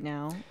writing it right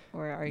now,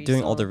 or are you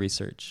doing all the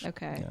research?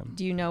 Okay. Yeah.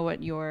 Do you know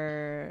what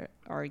your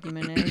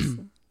argument is?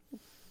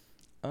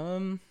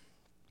 I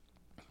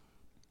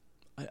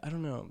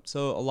don't know.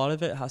 So a lot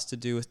of it has to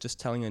do with just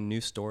telling a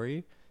new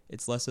story.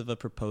 It's less of a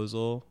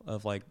proposal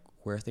of like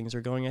where things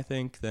are going, I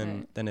think,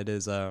 than it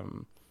is a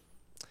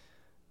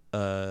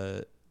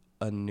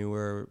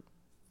newer.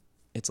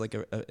 It's like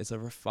it's a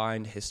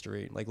refined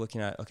history, like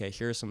looking at, okay,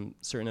 here are some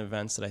certain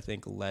events that I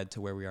think led to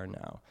where we are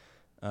now,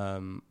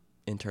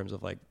 in terms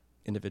of like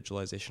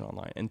individualization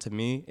online. And to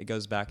me, it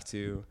goes back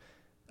to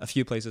a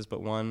few places,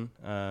 but one,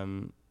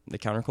 the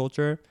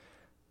counterculture,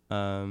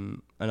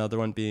 another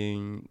one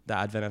being the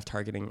advent of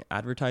targeting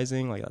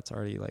advertising, like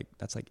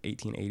that's like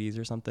 1880s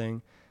or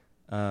something,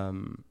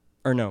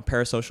 or no,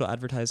 parasocial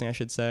advertising, I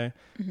should say,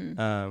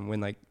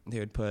 when like they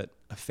would put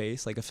a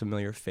face, like a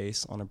familiar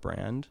face on a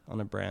brand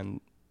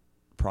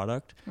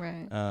product,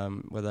 right?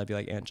 Whether that be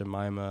like Aunt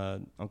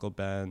Jemima, Uncle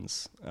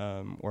Ben's,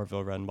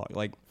 Orville Redenbaugh,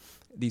 like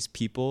these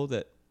people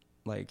that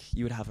like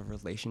you would have a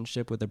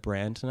relationship with a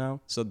brand now.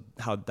 So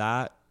how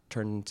that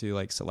turned into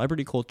like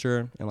celebrity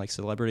culture and like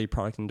celebrity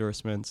product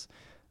endorsements,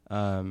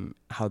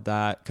 how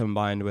that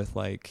combined with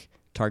like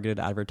targeted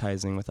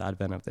advertising with the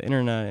advent of the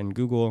internet and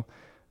Google,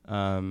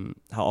 how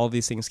all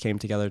these things came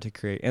together to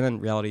create, and then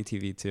reality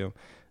TV too,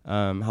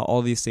 how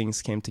all these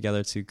things came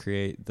together to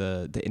create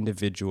the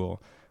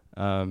individual,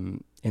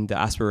 and the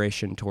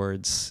aspiration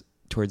towards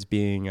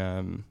being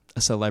a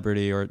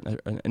celebrity or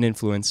an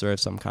influencer of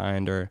some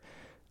kind, or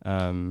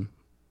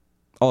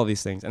all of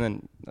these things, and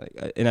then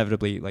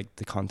inevitably like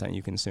the content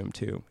you consume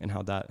too, and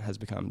how that has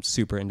become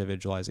super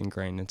individualized,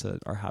 ingrained into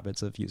our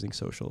habits of using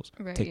socials,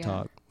 right,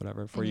 TikTok,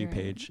 whatever, For You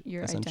page,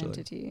 your essentially.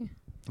 Identity.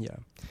 Yeah.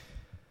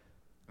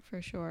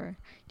 For sure.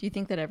 Do you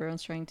think that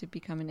everyone's trying to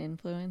become an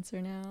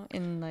influencer now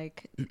in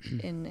like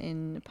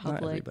in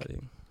public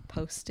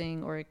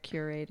posting or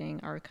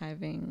curating,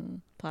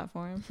 archiving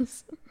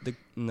platforms?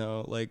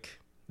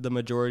 The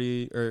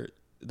majority or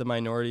the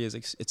minority is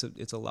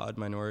it's a loud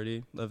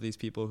minority of these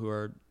people who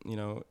are, you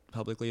know,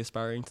 publicly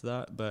aspiring to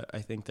that, but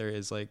I think there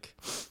is like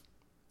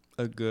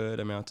a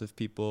good amount of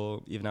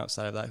people even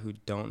outside of that who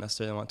don't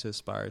necessarily want to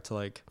aspire to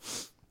like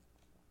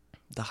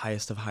the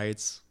highest of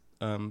heights,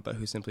 but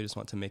who simply just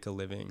want to make a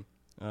living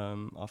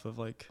off of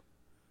like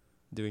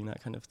doing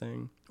that kind of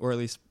thing, or at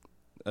least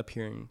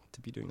appearing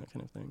to be doing that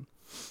kind of thing.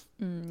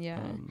 Yeah.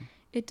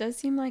 It does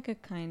seem like a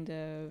kind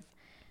of,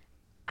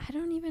 I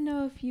don't even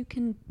know if you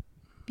can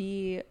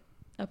be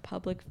a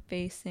public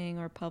facing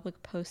or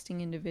public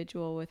posting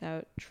individual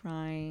without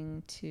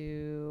trying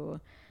to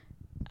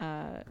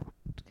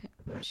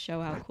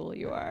show how cool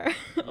you are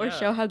or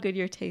show how good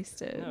your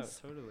taste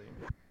is. No, totally.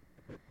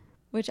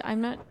 Which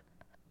I'm not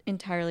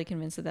entirely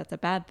convinced that that's a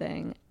bad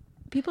thing.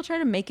 People try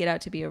to make it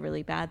out to be a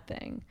really bad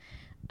thing.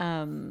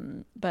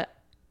 But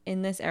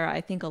in this era,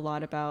 I think a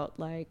lot about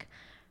like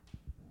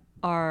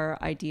our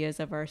ideas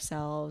of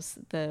ourselves,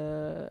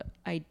 the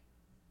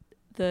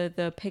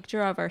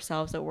picture of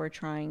ourselves that we're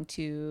trying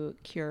to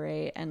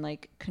curate and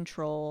like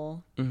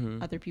control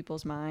other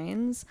people's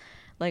minds.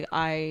 Like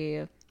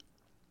I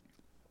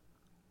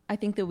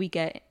think that we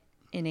get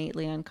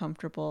innately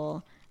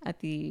uncomfortable at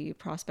the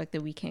prospect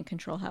that we can't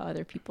control how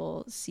other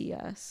people see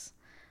us.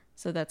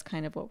 So that's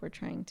kind of what we're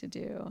trying to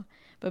do.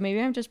 But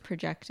maybe I'm just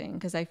projecting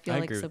because I feel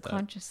like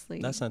subconsciously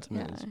that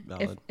sentiment is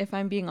valid. If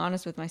I'm being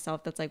honest with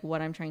myself, that's like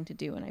what I'm trying to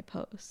do when I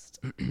post.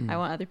 I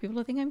want other people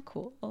to think I'm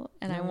cool,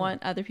 and I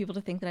want other people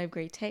to think that I have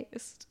great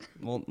taste.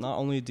 Well, not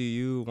only do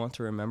you want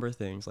to remember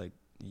things, like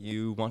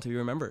you want to be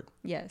remembered.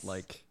 Yes.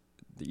 Like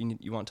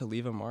you want to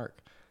leave a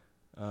mark.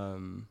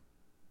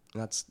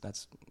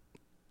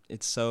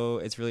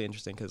 It's really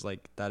interesting because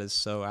like that is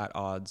so at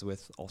odds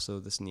with also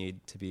this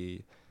need to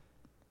be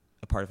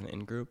a part of an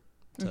in-group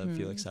to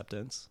feel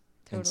acceptance.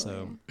 Totally. And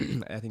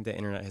so I think the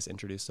internet has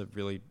introduced a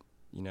really,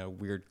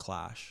 weird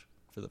clash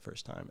for the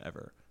first time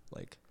ever.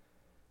 Like,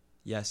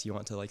 yes, you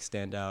want to like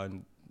stand out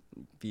and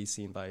be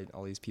seen by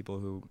all these people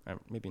who,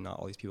 maybe not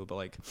all these people, but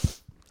like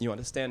you want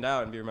to stand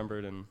out and be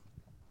remembered and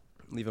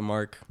leave a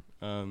mark.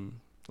 I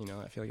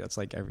feel like that's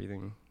like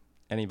everything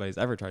anybody's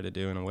ever tried to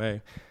do in a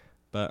way.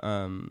 But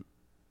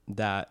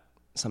that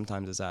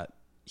sometimes is at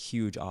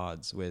huge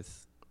odds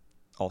with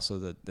also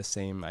the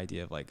same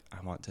idea of like, I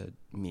want to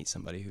meet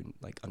somebody who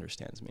like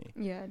understands me.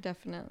 Yeah,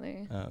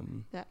 definitely.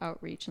 That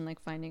outreach and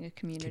like finding a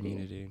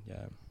community.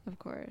 Yeah. Of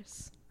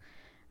course.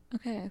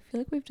 Okay, I feel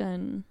like we've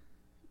done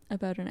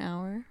about an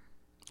hour.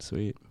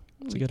 Sweet.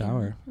 It's a good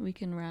hour. We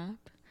can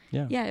wrap.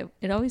 Yeah. Yeah,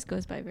 it always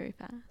goes by very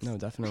fast. No,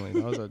 definitely.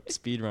 That was a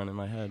speed run in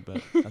my head,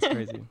 but that's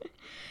crazy.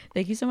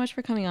 Thank you so much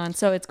for coming on.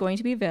 So it's going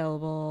to be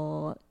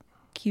available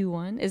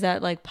Q1. Is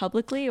that like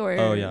publicly or?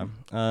 Oh yeah.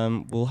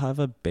 We'll have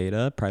a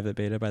private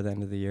beta by the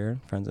end of the year,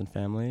 friends and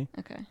family.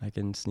 Okay. I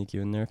can sneak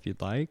you in there if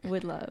you'd like.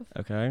 Would love.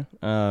 Okay.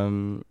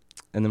 And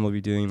then we'll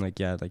be doing like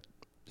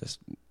just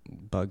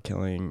bug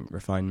killing,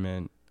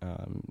 refinement,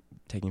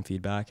 taking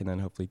feedback, and then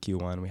hopefully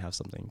Q1 we have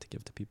something to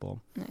give to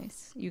people.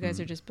 Nice. You guys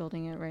are just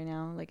building it right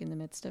now, like in the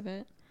midst of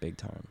it? Big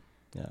time.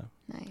 Yeah.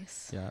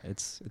 Nice. Yeah,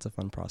 it's a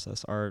fun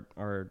process.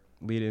 Our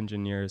lead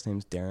engineer, his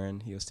name's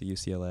Darren. He goes to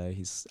UCLA.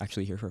 He's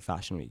actually here for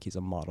Fashion Week. He's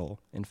a model,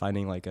 and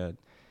finding like a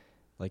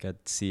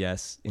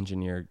CS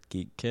engineer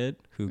geek kid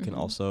who can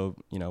also,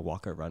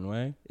 walk a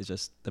runway is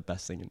just the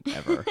best thing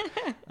ever.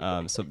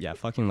 So yeah,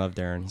 fucking love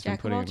Darren. He's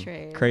Jack been putting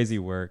in crazy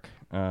work.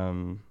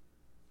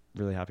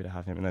 Really happy to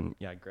have him. And then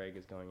yeah, Greg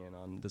is going in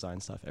on design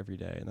stuff every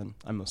day, and then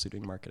I'm mostly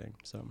doing marketing.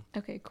 So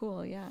okay,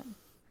 cool. Yeah.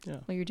 Yeah.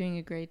 Well, you're doing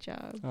a great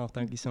job. Oh,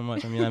 thank you so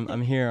much. I mean,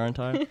 I'm here, aren't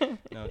I?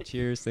 No,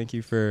 cheers. Thank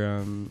you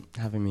for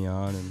having me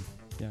on, and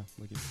yeah,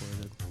 looking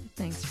forward to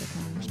Thanks for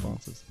coming.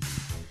 responses.